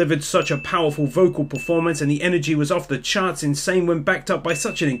Might delivered such a powerful vocal performance and the energy was off the charts insane when backed up by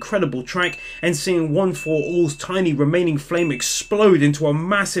such an incredible track, and seeing One For All's tiny remaining flame explode into a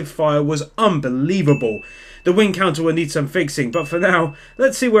massive fire was unbelievable. The win counter will need some fixing, but for now,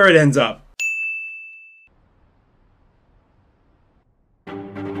 let's see where it ends up.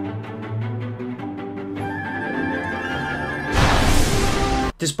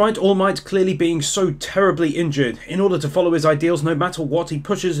 Despite All Might clearly being so terribly injured, in order to follow his ideals no matter what, he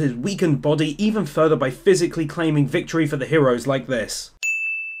pushes his weakened body even further by physically claiming victory for the heroes like this.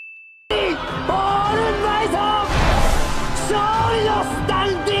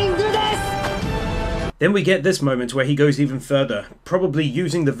 Then we get this moment where he goes even further, probably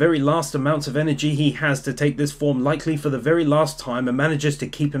using the very last amounts of energy he has to take this form likely for the very last time, and manages to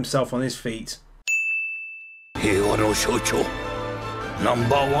keep himself on his feet.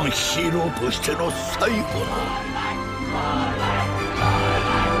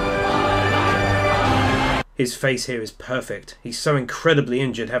 His face here is perfect. He's so incredibly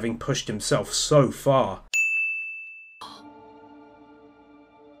injured, having pushed himself so far.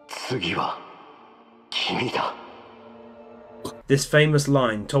 This famous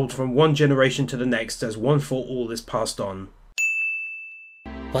line, told from one generation to the next as One For All is passed on.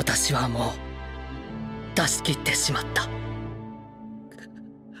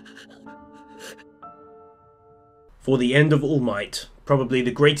 For the end of All Might, probably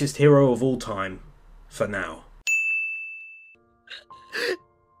the greatest hero of all time, for now.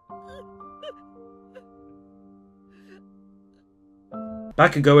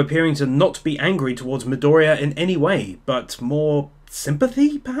 Bakugo appearing to not be angry towards Midoriya in any way, but more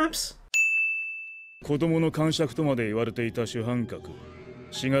sympathy, perhaps?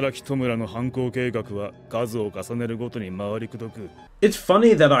 It's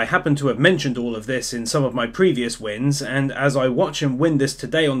funny that I happen to have mentioned all of this in some of my previous wins, and as I watch him win this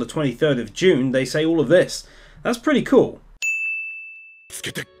today on the 23rd of June, they say all of this. That's pretty cool.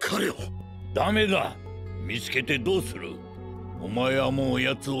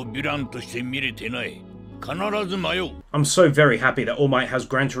 I'm so very happy that All Might has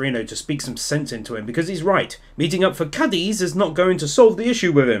Gran Torino to speak some sense into him, because he's right. Meeting up for Cadiz is not going to solve the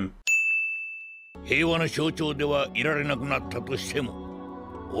issue with him.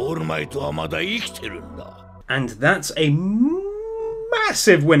 And that's a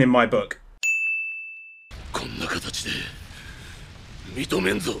massive win in my book.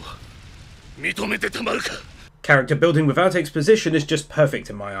 Character building without exposition is just perfect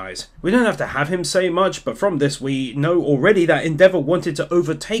in my eyes. We don't have to have him say much, but from this we know already that Endeavor wanted to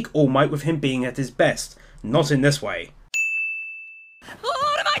overtake All Might with him being at his best. Not in this way.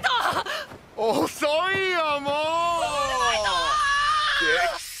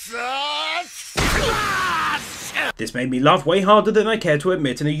 This made me laugh way harder than I care to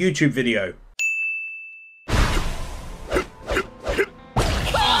admit in a YouTube video.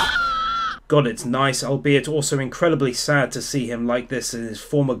 God, it's nice, albeit also incredibly sad to see him like this in his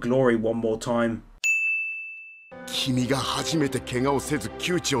former glory one more time.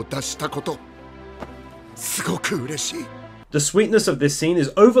 The sweetness of this scene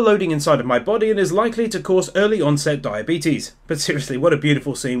is overloading inside of my body and is likely to cause early onset diabetes. But seriously, what a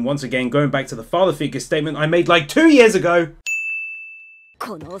beautiful scene, once again going back to the father figure statement I made like 2 years ago.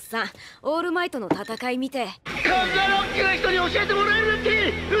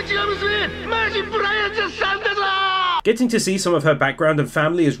 Getting to see some of her background and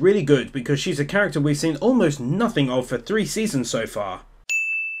family is really good because she's a character we've seen almost nothing of for 3 seasons so far.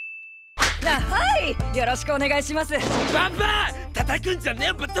 いよろしくお願いします。バンバー叩くんじゃね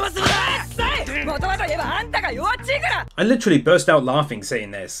えぶっ飛ばすぞ。元はといえばあんたが弱っちいから。 I literally burst out laughing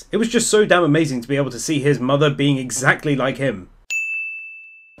seeing this. It was just so damn amazing to be able to see his mother being exactly like him.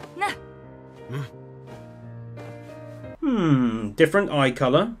 Different eye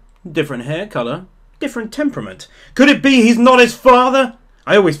colour, different hair colour, different temperament. Could it be he's not his father?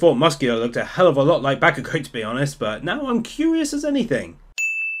 I always thought Muscular looked a hell of a lot like Bakugo, to be honest, but now I'm curious as anything.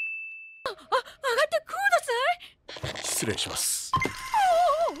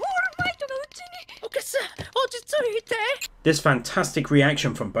 This fantastic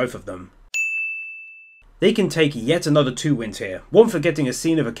reaction from both of them. They can take yet another 2 wins here. 1 for getting a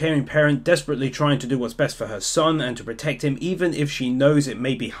scene of a caring parent desperately trying to do what's best for her son and to protect him even if she knows it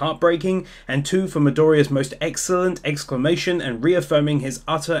may be heartbreaking, and 2 for Midoriya's most excellent exclamation and reaffirming his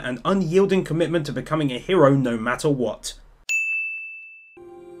utter and unyielding commitment to becoming a hero no matter what.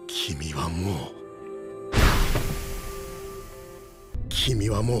 君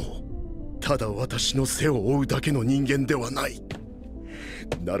はもうただ私の背を追うだけの人間ではない。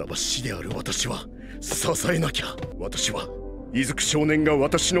ならば死である私は支えなきゃ。私は伊豆少年が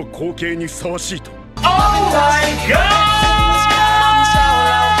私の後継にふさわしいと。Oh my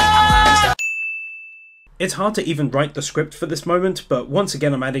It's hard to even write the script for this moment, but once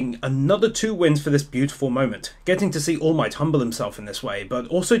again I'm adding another 2 wins for this beautiful moment. Getting to see All Might humble himself in this way, but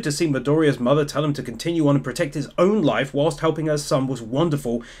also to see Midoriya's mother tell him to continue on and protect his own life whilst helping her son was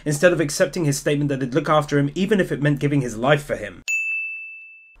wonderful, instead of accepting his statement that they'd look after him even if it meant giving his life for him.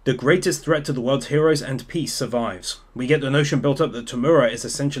 The greatest threat to the world's heroes and peace survives. We get the notion built up that Tamura is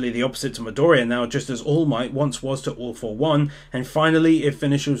essentially the opposite to Midoriya now, just as All Might once was to All For One, and finally it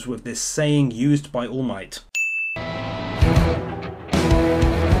finishes with this saying used by All Might.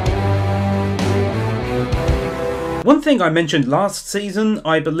 One thing I mentioned last season,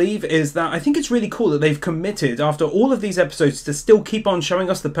 I believe, is that I think it's really cool that they've committed, after all of these episodes, to still keep on showing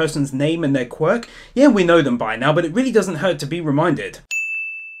us the person's name and their quirk. Yeah, we know them by now, but it really doesn't hurt to be reminded.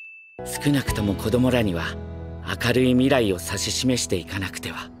 少なくとも子供らには明るい未来を指し示していかなく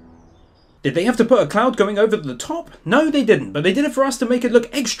ては。 Did they have to put a cloud going over the top? No, they didn't, but they did it for us to make it look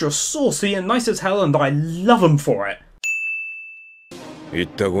extra saucy and nice as hell, and I love them for it. 言っ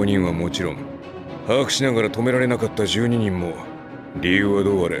た5人はもちろん、把握しながら止められなかった12人も、理由は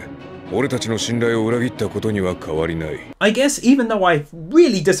どうあれ、俺たちの信頼を裏切ったことには変わりない。I guess even though I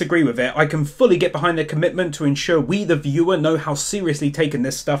really disagree with it, I can fully get behind their commitment to ensure we, the viewer, know how seriously taken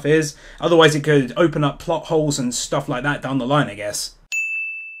this stuff is. Otherwise it could open up plot holes and stuff like that down the line, I guess.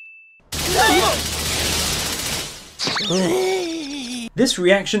 This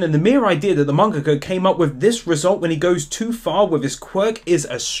reaction and the mere idea that the mangaka came up with this result when he goes too far with his quirk is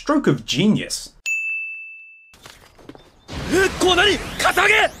a stroke of genius.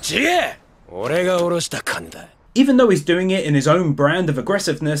 Even though he's doing it in his own brand of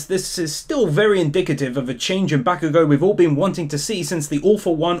aggressiveness, this is still very indicative of a change in Bakugo we've all been wanting to see since the All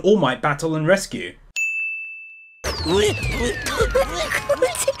For One All Might battle and rescue.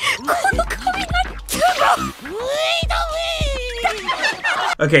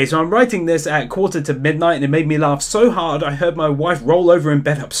 Okay, so I'm writing this at 1:45 to midnight and it made me laugh so hard I heard my wife roll over in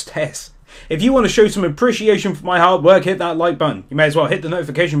bed upstairs. If you want to show some appreciation for my hard work, hit that like button. You may as well hit the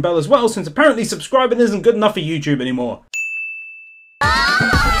notification bell as well, since apparently subscribing isn't good enough for YouTube anymore.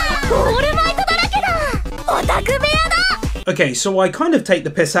 Okay, so I kind of take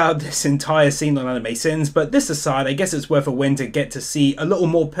the piss out of this entire scene on Anime Sins, but this aside, I guess it's worth a win to get to see a little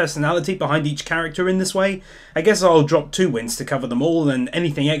more personality behind each character in this way. I guess I'll drop 2 wins to cover them all, and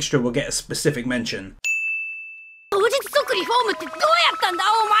anything extra will get a specific mention.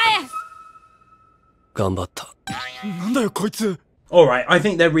 Alright, I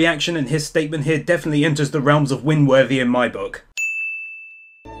think their reaction and his statement here definitely enters the realms of win-worthy in my book.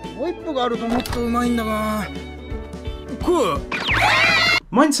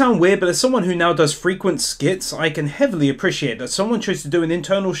 Might sound weird, but as someone who now does frequent skits, I can heavily appreciate that someone chose to do an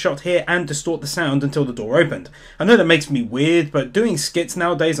internal shot here and distort the sound until the door opened. I know that makes me weird, but doing skits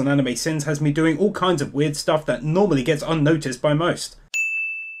nowadays on Anime Sins has me doing all kinds of weird stuff that normally gets unnoticed by most.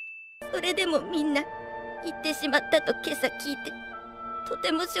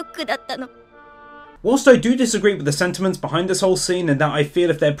 Whilst I do disagree with the sentiments behind this whole scene and that I feel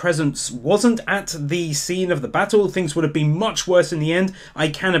if their presence wasn't at the scene of the battle, things would have been much worse in the end, I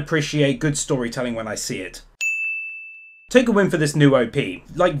can appreciate good storytelling when I see it. Take a win for this new OP.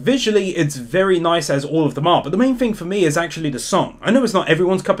 Like, visually it's very nice as all of them are, but the main thing for me is actually the song. I know it's not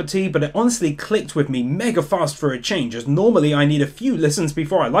everyone's cup of tea, but it honestly clicked with me mega fast for a change, as normally I need a few listens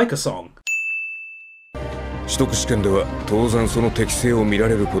before I like a song. 取得試験では当然その適性を見ら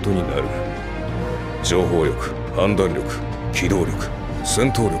れることになる。情報力、判断力、機動力、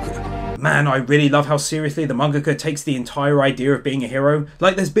戦闘力。 Man, I really love how seriously the mangaka takes the entire idea of being a hero.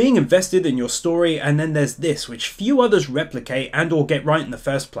 Like, there's being invested in your story, and then there's this, which few others replicate and or get right in the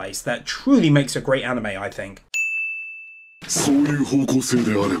first place, that truly makes a great anime, I think. そういう方向性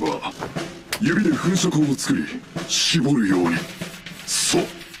であれば、指で粉飾を作り、絞るように。そう。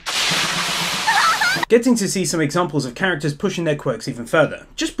 Getting to see some examples of characters pushing their quirks even further.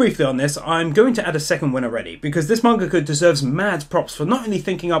 Just briefly on this, I'm going to add a second win already, because this mangaka deserves mad props for not only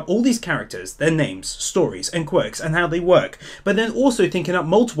thinking up all these characters, their names, stories, and quirks, and how they work, but then also thinking up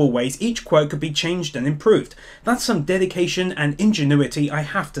multiple ways each quirk could be changed and improved. That's some dedication and ingenuity, I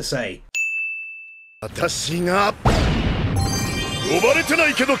have to say. 私が呼ばれてな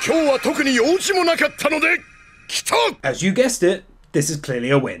いけど今日は特に用事もなかったので来た。 As you guessed it, this is clearly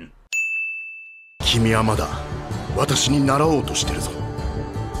a win. 君はまだ私に習おうとしてるぞ。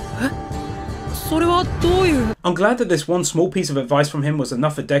それはどういう。 I'm glad that this one small piece of advice from him was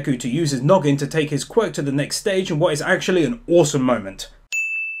enough for Deku to use his noggin to take his quirk to the next stage in what is actually an awesome moment.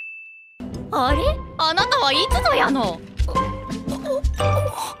 あれ？あなたはいつぞやの？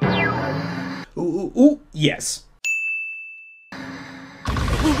 Ooh, yes.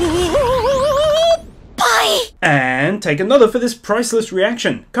 And take another for this priceless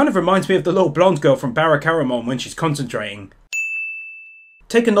reaction. Kind of reminds me of the little blonde girl from Barakaramon when she's concentrating.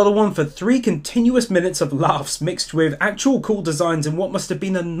 Take another one for 3 continuous minutes of laughs mixed with actual cool designs in what must have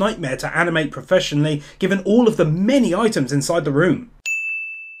been a nightmare to animate professionally given all of the many items inside the room.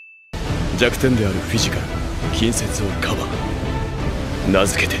 弱点であるフィジカル、近接をカバー。名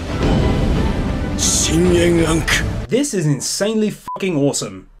付けて深淵暗区。 This is insanely fucking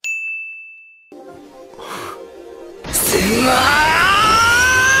awesome.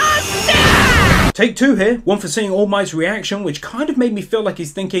 Take 2 here, one for seeing All Might's reaction, which kind of made me feel like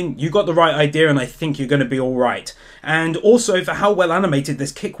he's thinking, you got the right idea and I think you're going to be alright. And also for how well animated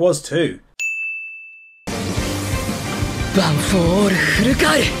this kick was too.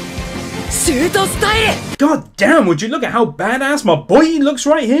 God damn, would you look at how badass my boy looks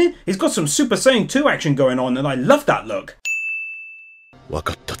right here? He's got some Super Saiyan 2 action going on and I love that look. 分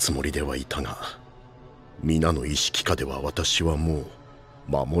かったつもりではいたが、皆の意識下では私はもう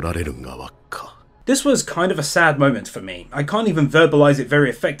守られるんがわっか。 This was kind of a sad moment for me. I can't even verbalize it very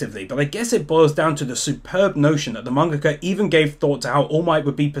effectively, but I guess it boils down to the superb notion that the mangaka even gave thought to how All Might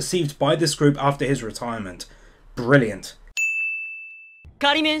would be perceived by this group after his retirement. Brilliant.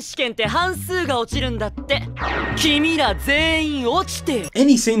 仮免試験って半数が落ちるんだって。君ら全員落ちて。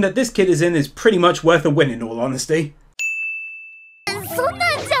 Any scene that this kid is in is pretty much worth a win in all honesty. そん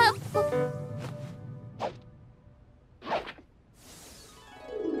なんじゃ。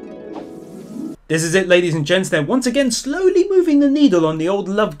 This is it, ladies and gents. They're once again slowly moving the needle on the old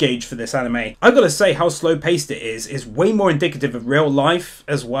love gauge for this anime. I gotta say, how slow paced it is way more indicative of real life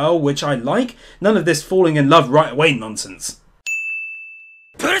as well, which I like. None of this falling in love right away nonsense.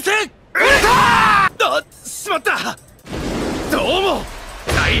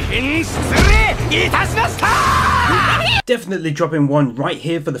 Definitely dropping one right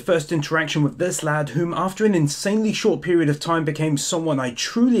here for the first interaction with this lad, whom after an insanely short period of time became someone I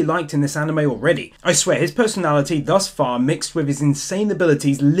truly liked in this anime already. I swear his personality thus far mixed with his insane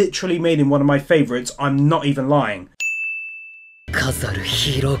abilities literally made him one of my favourites, I'm not even lying.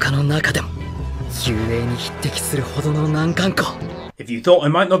 If you thought I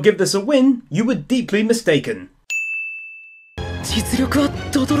might not give this a win, you were deeply mistaken.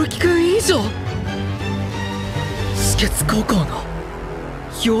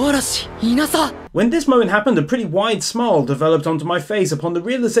 When this moment happened, a pretty wide smile developed onto my face upon the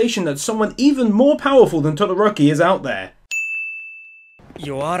realization that someone even more powerful than Todoroki is out there.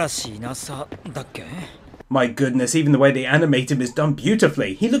 My goodness, even the way they animate him is done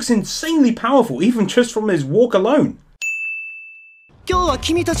beautifully. He looks insanely powerful, even just from his walk alone.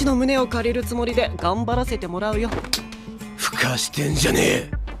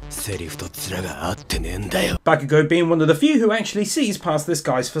 Bakugo being one of the few who actually sees past this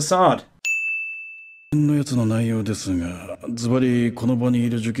guy's facade. のやつの内容ですが、ズバリこの場にい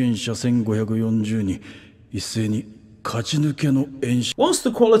る受験者1540に一斉に勝ち抜けの演習。 Whilst the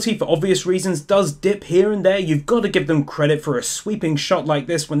quality for obvious reasons does dip here and there, you've got to give them credit for a sweeping shot like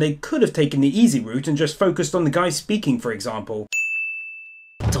this when they could have taken the easy route and just focused on the guy speaking, for example.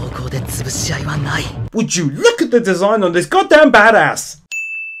 Would you look at the design on this goddamn badass?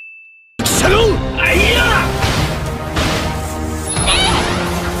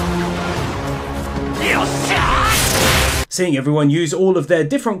 Seeing everyone use all of their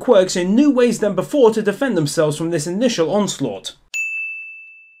different quirks in new ways than before to defend themselves from this initial onslaught.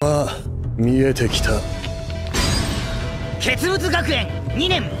 見えてきた。傑物学園2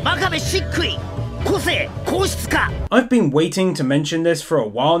年真壁漆喰個性硬質化。 I've been waiting to mention this for a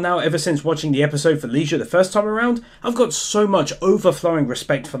while now, ever since watching the episode for Leisure the first time around. I've got so much overflowing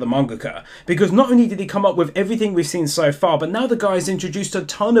respect for the mangaka, because not only did he come up with everything we've seen so far, but now the guy's introduced a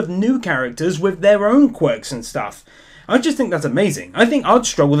ton of new characters with their own quirks and stuff. I just think that's amazing. I think I'd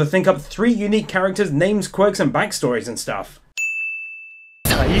struggle to think up 3 unique characters, names, quirks and backstories and stuff.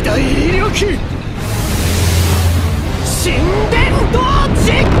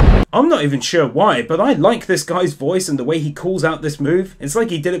 I'm not even sure why, but I like this guy's voice and the way he calls out this move. It's like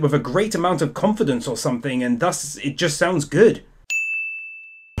he did it with a great amount of confidence or something, and thus it just sounds good.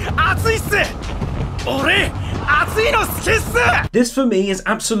 This for me is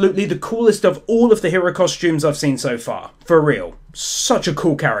absolutely the coolest of all of the hero costumes I've seen so far. For real. Such a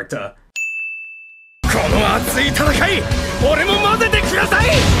cool character.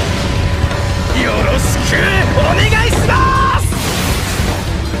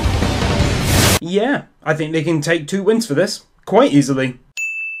 Yeah, I think they can take 2 wins for this. Quite easily.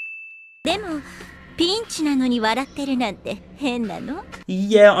 でもピンチなのに笑ってるなんて変なの?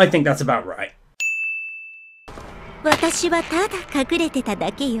 Yeah, I think that's about right. 私はただ隠れてた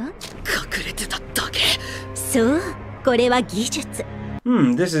だけよ。隠れてただけ? そう、これは技術。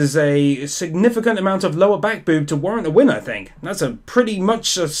This is a significant amount of lower back boob to warrant a win, I think. That's a pretty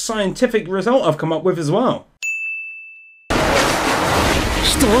much a scientific result I've come up with as well.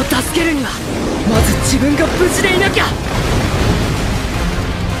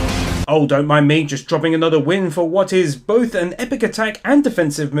 Oh, don't mind me just dropping another win for what is both an epic attack and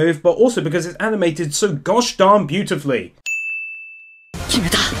defensive move, but also because it's animated so gosh darn beautifully.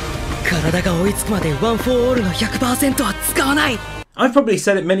 I've probably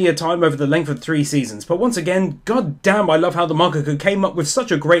said it many a time over the length of 3 seasons, but once again, god damn, I love how the mangaka came up with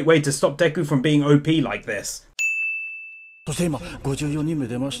such a great way to stop Deku from being OP like this. そして今54人目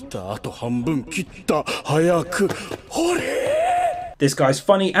出ました。あと半分切った。早く。ほれ。 This guy's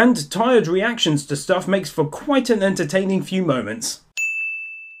funny and tired reactions to stuff makes for quite an entertaining few moments.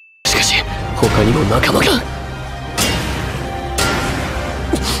 しかし、他にも仲間が。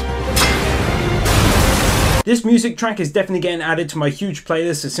 This music track is definitely getting added to my huge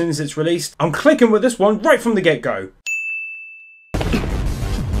playlist as soon as it's released. I'm clicking with this one right from the get-go.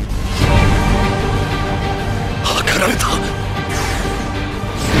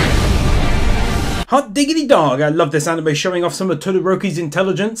 Hot diggity dog, I love this anime showing off some of Todoroki's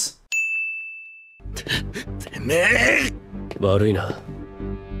intelligence.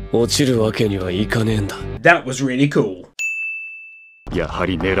 That was really cool.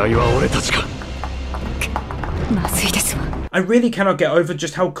 I really cannot get over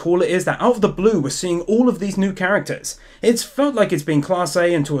just how cool it is that out of the blue we're seeing all of these new characters. It's felt like it's been Class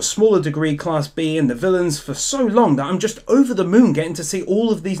A and to a smaller degree Class B and the villains for so long that I'm just over the moon getting to see all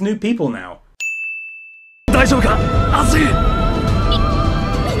of these new people now.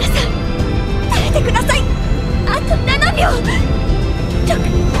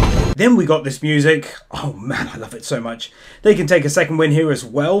 Then we got this music. Oh man, I love it so much. They can take a second win here as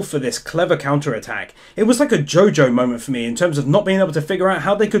well for this clever counter-attack. It was like a JoJo moment for me in terms of not being able to figure out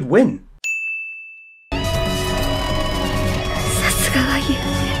how they could win.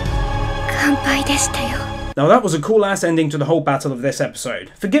 Now that was a cool ass ending to the whole battle of this episode.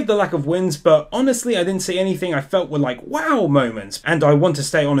 Forgive the lack of wins, but honestly I didn't see anything I felt were like wow moments, and I want to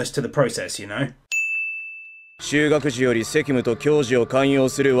stay honest to the process, you know? 修学時より責務と教示を寛容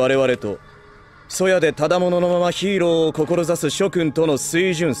する我々とそやでただ者のままヒーローを志す諸君との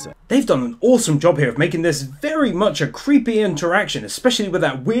水準差。 They've done an awesome job here of making this very much a creepy interaction, especially with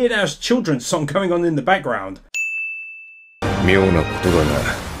that weird ass children's song going on in the background. 妙なことだ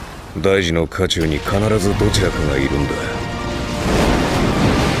が大事の渦中に必ずどちらかがいるんだ。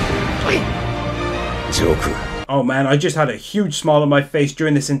ジョーク。 Oh man, I just had a huge smile on my face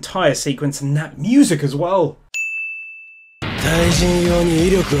during this entire sequence, and that music as well.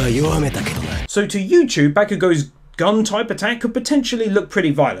 So to YouTube, Bakugo's gun-type attack could potentially look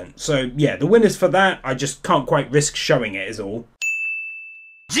pretty violent. So yeah, the winners for that, I just can't quite risk showing it is all.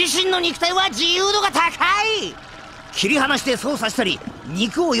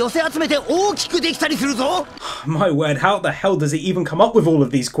 My word, how the hell does he even come up with all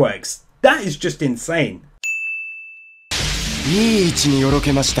of these quirks? That is just insane.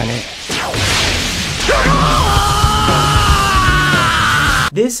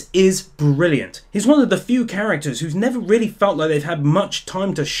 This is brilliant. He's one of the few characters who's never really felt like they've had much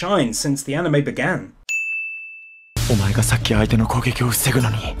time to shine since the anime began.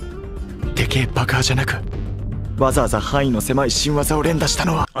 わざわざ範囲の狭い新技を連打した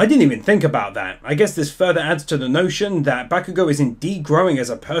のは。 I didn't even think about that. I guess this further adds to the notion that Bakugo is indeed growing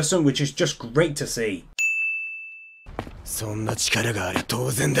as a person, which is just great to see. そんな力があり当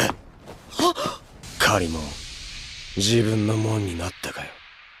然だ。狩りも自分のもんになったかよ。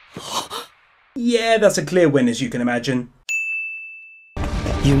 Yeah, that's a clear win, as you can imagine.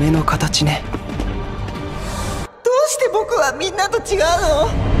 夢の形ね。どうして僕はみんなと違う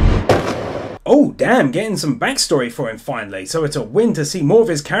の？ Oh, damn, getting some backstory for him finally, so it's a win to see more of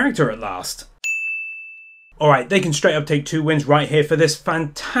his character at last. Alright, they can straight up take 2 wins right here for this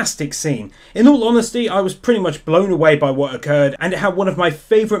fantastic scene. In all honesty, I was pretty much blown away by what occurred, and it had one of my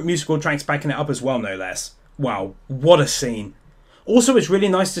favourite musical tracks backing it up as well, no less. Wow, what a scene. Also, it's really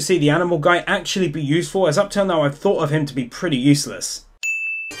nice to see the animal guy actually be useful, as up till now I've thought of him to be pretty useless.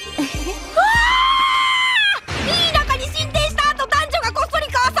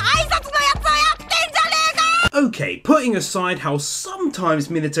 Okay, putting aside how sometimes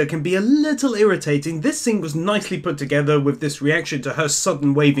Minato can be a little irritating, this scene was nicely put together with this reaction to her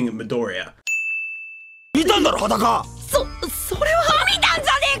sudden waving at Midoriya.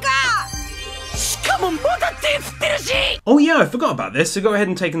 Oh yeah, I forgot about this, so go ahead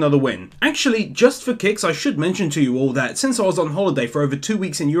and take another win. Actually, just for kicks, I should mention to you all that since I was on holiday for over 2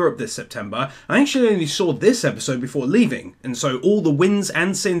 weeks in Europe this September, I actually only saw this episode before leaving, and so all the wins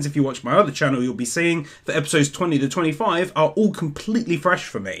and sins, if you watch my other channel, you'll be seeing for episodes 20 to 25 are all completely fresh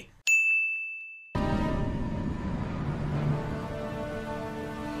for me.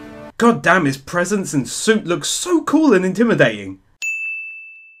 God damn, his presence and suit looks so cool and intimidating.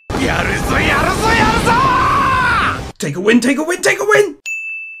 Take a win, take a win, take a win!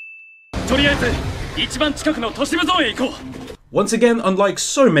 Once again, unlike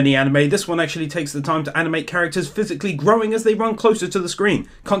so many anime, this one actually takes the time to animate characters physically growing as they run closer to the screen.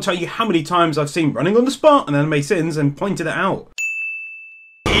 Can't tell you how many times I've seen running on the spot and anime sins and pointed it out.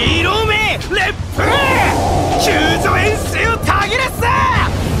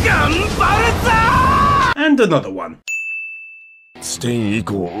 And another one. ステイン以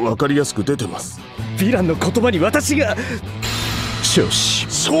降分かりやすく出てます。ヴィランの言葉に私が。そ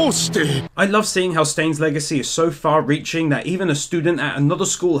うして。 I love seeing how Stain's legacy is so far-reaching that even a student at another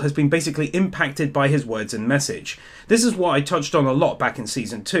school has been basically impacted by his words and message. This is what I touched on a lot back in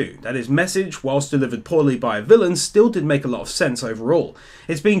Season 2, that his message, whilst delivered poorly by a villain, still did make a lot of sense overall.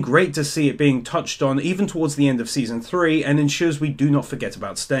 It's been great to see it being touched on even towards the end of Season 3 and ensures we do not forget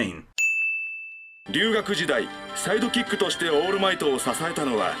about Stain. 留学時代サイドキックとしてオールマイトを支えた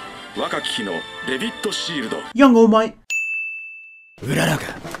のは若き日のデビッド・シールド。 Young All Might. うららか、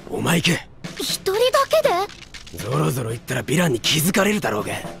お前行け。一人だけで？ぞろぞろ言ったらヴィランに気づかれるだろう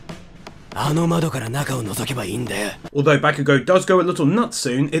が。あの窓から中を覗けばいいんだよ。 Although Bakugo does go a little nuts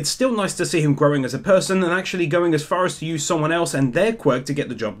soon, it's still nice to see him growing as a person and actually going as far as to use someone else and their quirk to get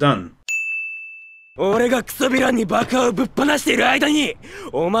the job done. 俺がクソヴィランに爆破をぶっ放している間に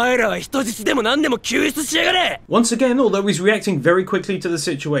お前らは人質でも何でも救出しやがれ。 Once again, although he's reacting very quickly to the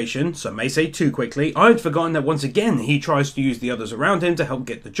situation, some may say too quickly, I'd forgotten that once again he tries to use the others around him to help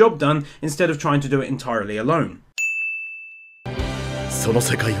get the job done instead of trying to do it entirely alone. その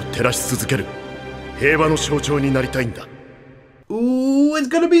世界を照らし続ける平和の象徴になりたいんだ。 Ooh, it's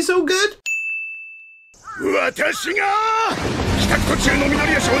gonna be so good! 私が帰宅途中の緑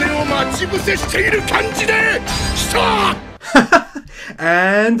谷少年を待ち伏せしている感じで来た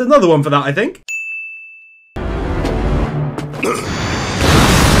And another one for that, I think.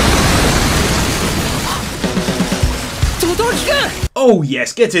 Oh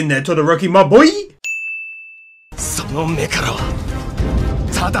yes, get in there, Todoroki, my boy! その目からは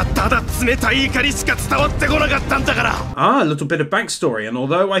ただただ冷たい怒りしか伝わってこなかったんだから。 Ah, a little bit of backstory, and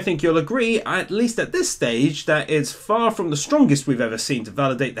although I think you'll agree, at least at this stage, that it's far from the strongest we've ever seen to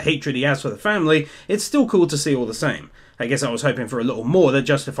validate the hatred he has for the family, it's still cool to see all the same. I guess I was hoping for a little more that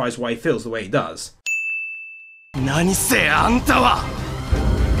justifies why he feels the way he does. 何せあんたは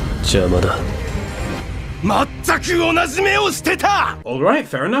邪魔だ。全く同じ目をしてた。 Alright,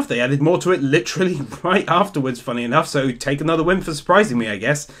 fair enough, they added more to it literally right afterwards, funny enough, so take another win for surprising me, I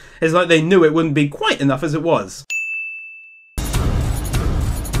guess. It's like they knew it wouldn't be quite enough as it was.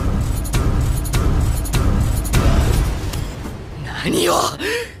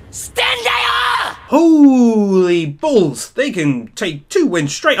 Holy balls! They can take 2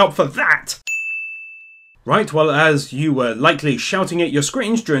 wins straight up for that! Right, well, as you were likely shouting at your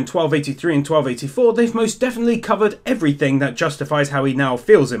screens during 1283 and 1284, they've most definitely covered everything that justifies how he now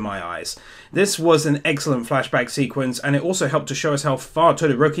feels in my eyes. This was an excellent flashback sequence, and it also helped to show us how far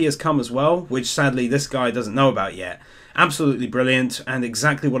Todoroki has come as well, which sadly this guy doesn't know about yet. Absolutely brilliant, and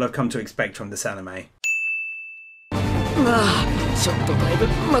exactly what I've come to expect from this anime.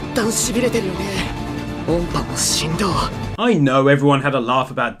 I know everyone had a laugh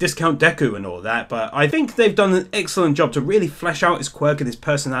about Discount Deku and all that, but I think they've done an excellent job to really flesh out his quirk and his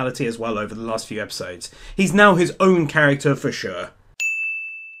personality as well over the last few episodes. He's now his own character for sure.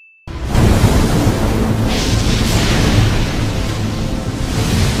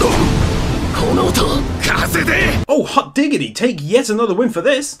 Oh, hot diggity, take yet another win for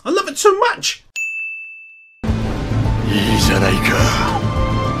this. I love it so much!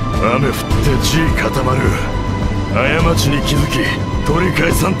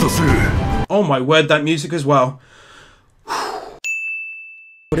 Oh my word, that music as well.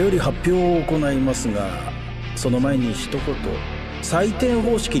 これより発表を行いますが、その前に一言、採点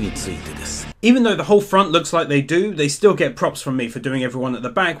方式についてです。 Even though the whole front looks like they do, they still get props from me for doing everyone at the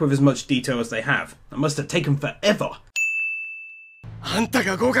back with as much detail as they have. That must have taken forever. あんた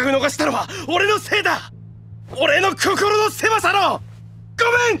が合格逃したのは俺のせいだ。俺の心の狭さの。ご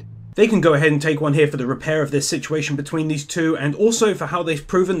めん。 They can go ahead and take one here for the repair of this situation between these two, and also for how they've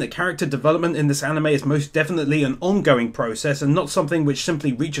proven that character development in this anime is most definitely an ongoing process and not something which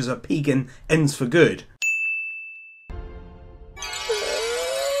simply reaches a peak and ends for good.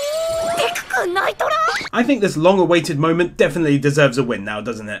 I think this long-awaited moment definitely deserves a win now,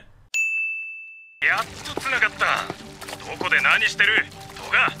 doesn't it?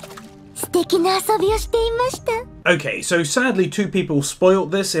 Okay, so sadly two people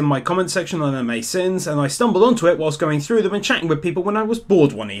spoilt this in my comment section on Anime Sins, and I stumbled onto it whilst going through them and chatting with people when I was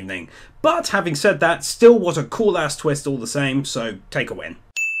bored one evening. But having said that, still was a cool-ass twist all the same, so take a win.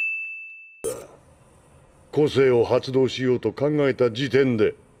 個性を発動しようと考えた時点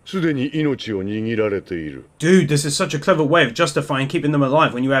ですでに命を握られている。 Dude, this is such a clever way of justifying keeping them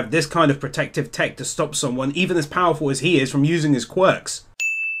alive when you have this kind of protective tech to stop someone even as powerful as he is from using his quirks.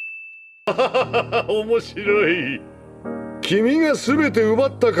 面白い。君が全て奪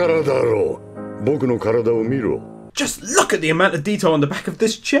ったからだろう。僕の体を見ろ。 Just look at the amount of detail on the back of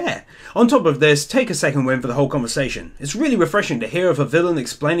this chair. On top of this, take a second win for the whole conversation. It's really refreshing to hear of a villain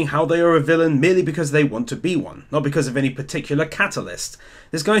explaining how they are a villain merely because they want to be one, not because of any particular catalyst.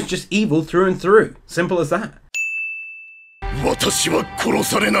 This guy's just evil through and through. Simple as that. 私は殺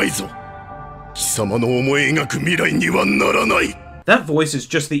されないぞ。貴様の思い描く未来にはならない。 That voice is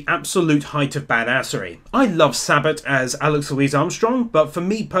just the absolute height of badassery. I love Sabat as Alex Louise Armstrong, but for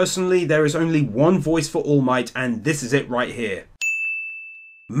me personally, there is only one voice for All Might, and this is it right here.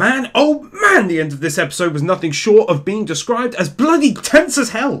 Man, oh man, the end of this episode was nothing short of being described as bloody tense as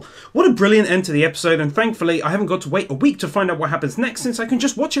hell. What a brilliant end to the episode, and thankfully I haven't got to wait a week to find out what happens next since I can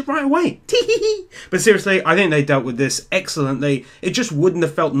just watch it right away. But seriously, I think they dealt with this excellently. It just wouldn't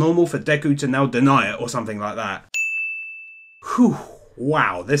have felt normal for Deku to now deny it or something like that. Whew,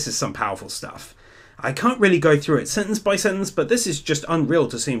 wow, this is some powerful stuff. I can't really go through it sentence by sentence, but this is just unreal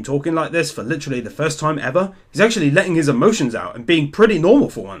to see him talking like this for literally the first time ever. He's actually letting his emotions out and being pretty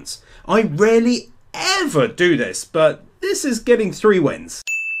normal for once. I rarely ever do this, but this is getting 3 wins.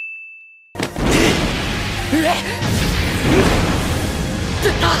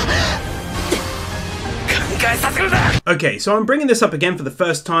 Okay, so I'm bringing this up again for the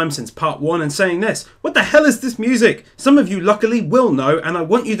first time since part 1 and saying this. What the hell is this music? Some of you luckily will know, and I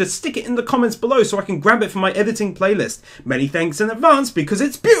want you to stick it in the comments below so I can grab it for my editing playlist. Many thanks in advance because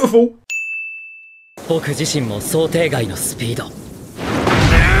it's beautiful! 僕自身も想定外のスピード。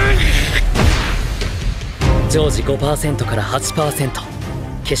常時 5% から 8%。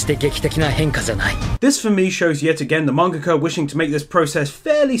決して劇的な変化じゃない。 This for me shows yet again the mangaka wishing to make this process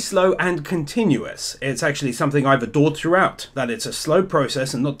fairly slow and continuous. It's actually something I've adored throughout, that it's a slow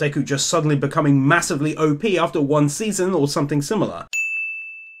process and not Deku just suddenly becoming massively OP after 1 season or something similar.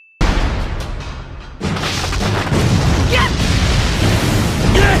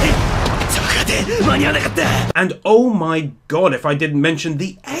 And oh my god, if I didn't mention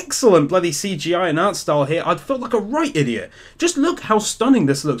the excellent bloody CGI and art style here, I'd feel like a right idiot. Just look how stunning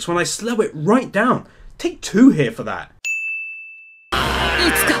this looks when I slow it right down. Take 2 here for that.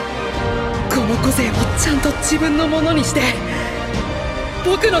 いつかこの個性をちゃんと自分のものにして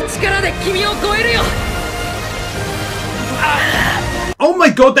僕の力で君を超えるよ。 Oh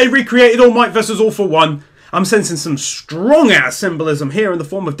my god, they recreated All Might vs All for One. I'm sensing some strong-ass symbolism here in the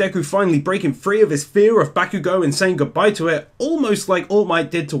form of Deku finally breaking free of his fear of Bakugo and saying goodbye to it, almost like All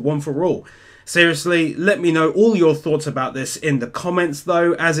Might did to One for All. Seriously, let me know all your thoughts about this in the comments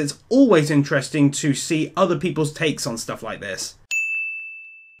though, as it's always interesting to see other people's takes on stuff like this.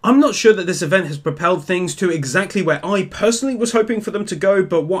 I'm not sure that this event has propelled things to exactly where I personally was hoping for them to go,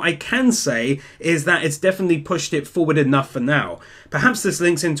 but what I can say is that it's definitely pushed it forward enough for now. Perhaps this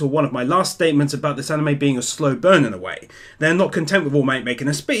links into one of my last statements about this anime being a slow burn in a way. They're not content with All Might making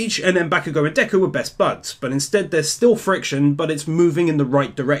a speech and then Bakugo and Deku were best buds, but instead there's still friction, but it's moving in the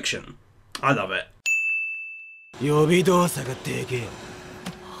right direction. I love it. 予備動作がでけえ。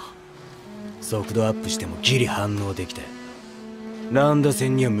速度アップしてもギリ反応できた。乱打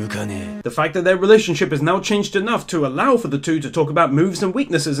戦には向かねえ。The fact that their relationship has now changed enough to allow for the two to talk about moves and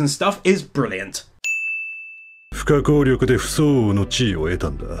weaknesses and stuff is brilliant. 不可抗力で不相応の地位を得た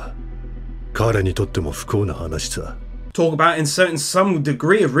んだ。彼にとっても不幸な話さ。Talk about inserting some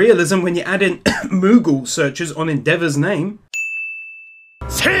degree of realism when you add in Moogle searches on Endeavor's name.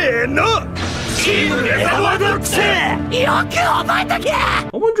 せーの! I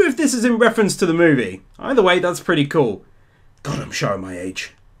wonder if this is in reference to the movie. Either way, that's pretty cool. God, I'm showing my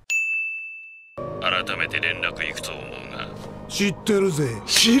age. 改めて連絡行くと思うが。知ってるぜ。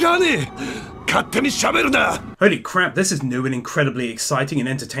知らねえ。勝手に喋るな。 Holy crap, this is new and incredibly exciting and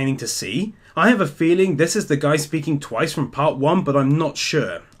entertaining to see. I have a feeling this is the guy speaking twice from part 1, but I'm not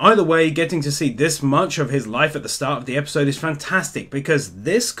sure. Either way, getting to see this much of his life at the start of the episode is fantastic, because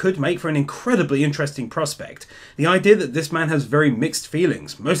this could make for an incredibly interesting prospect. The idea that this man has very mixed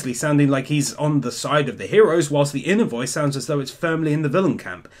feelings, mostly sounding like he's on the side of the heroes, whilst the inner voice sounds as though it's firmly in the villain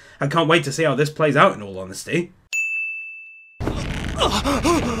camp. I can't wait to see how this plays out in all honesty.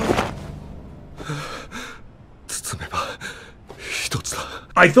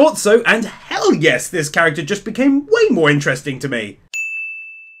 I thought so, and hell yes, this character just became way more interesting to me.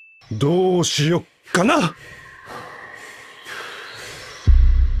 どうしよっかな?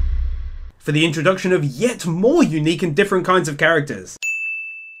 For the introduction of yet more unique and different kinds of characters.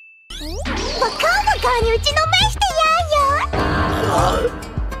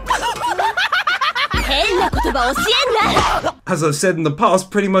 As I've said in the past,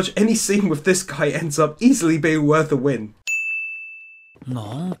 pretty much any scene with this guy ends up easily being worth a win.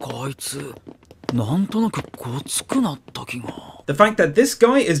 なんかあいつ、なんとなくごつくなった気が。The fact that this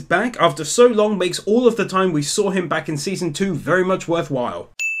guy is back after so long makes all of the time we saw him back in season 2 very much worthwhile.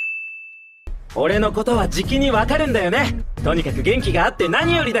 俺のことはじきにわかるんだよね。とにかく元気があって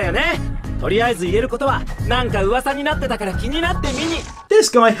何よりだよね。とりあえず言えることは、なんか噂になってたから気になって見に。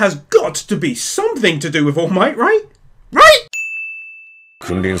This guy has got to be something to do with All Might, right? Right?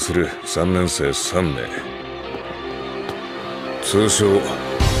 君臨する3年生3名。通称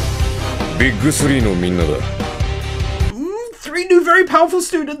ビッグ3のみんなだ。Three new very powerful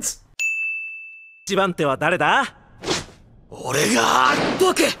students. 一番手は誰だ？俺が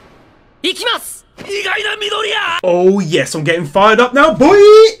僕行きます。意外な緑や。Oh yes, I'm getting fired up now, boy.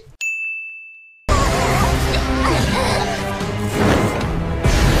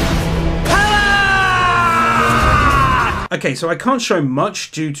 Okay, so I can't show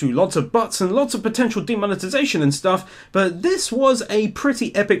much due to lots of buts and lots of potential demonetization and stuff, but this was a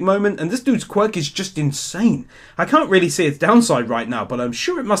pretty epic moment, and this dude's quirk is just insane. I can't really see its downside right now, but I'm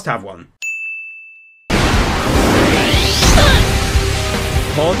sure it must have one.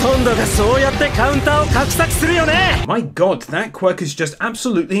 ほとんどがそうやってカウンターを画策するよね。 My god, that quirk is just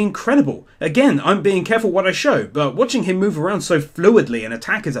absolutely incredible. Again, I'm being careful what I show, but watching him move around so fluidly and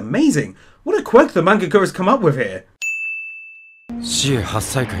attack is amazing. What a quirk the mangaka has come up with here. 死へ8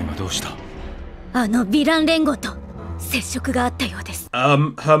歳会はどうした？あのヴィラン連合と接触があったようです。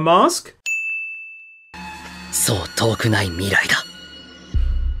Her mask? そう遠くない未来だ。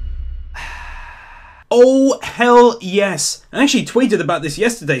Oh, hell yes. I actually tweeted about this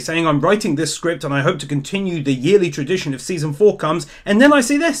yesterday, saying I'm writing this script and I hope to continue the yearly tradition if season 4 comes, and then I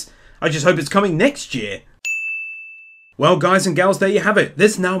see this. I just hope it's coming next year. Well, guys and gals, there you have it.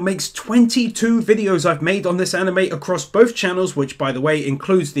 This now makes 22 videos I've made on this anime across both channels, which, by the way,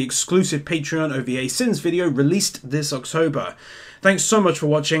 includes the exclusive Patreon OVA Sins video released this October. Thanks so much for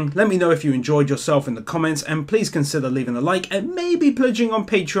watching. Let me know if you enjoyed yourself in the comments, and please consider leaving a like and maybe pledging on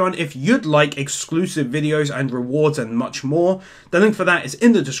Patreon if you'd like exclusive videos and rewards and much more. The link for that is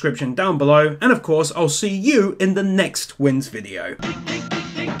in the description down below, and of course, I'll see you in the next Wins video.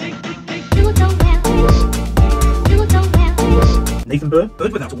 Nathan Burr,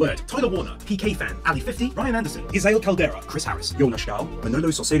 Bird Without a Word, Tyler Warner, PK Fan, Ali 50, Ryan Anderson, Isael Caldera, Chris Harris, Jonas Stahl,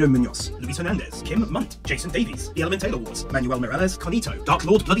 Manolo Salcedo Munoz, Luis Hernandez, Kim Munt, Jason Davies, The Element Taylor Wars, Manuel Morales, Carnito, Dark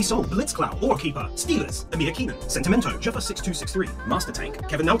Lord Bloody Soul, Blitzcloud, Keeper, Steelers, Amir Keenan, Sentimento, Jeffa6263, Master Tank,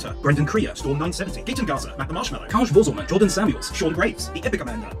 Kevin Nelter, Brendan Kriya, Storm 970, Gaten Gaza, Matt the Marshmallow, Kaj Vorzelman, Jordan Samuels, Sean Graves, The Epic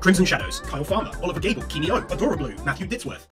Amanda, Crimson Shadows, Kyle Farmer, Oliver Gable, Kinio, Adora Blue, Matthew Ditzworth.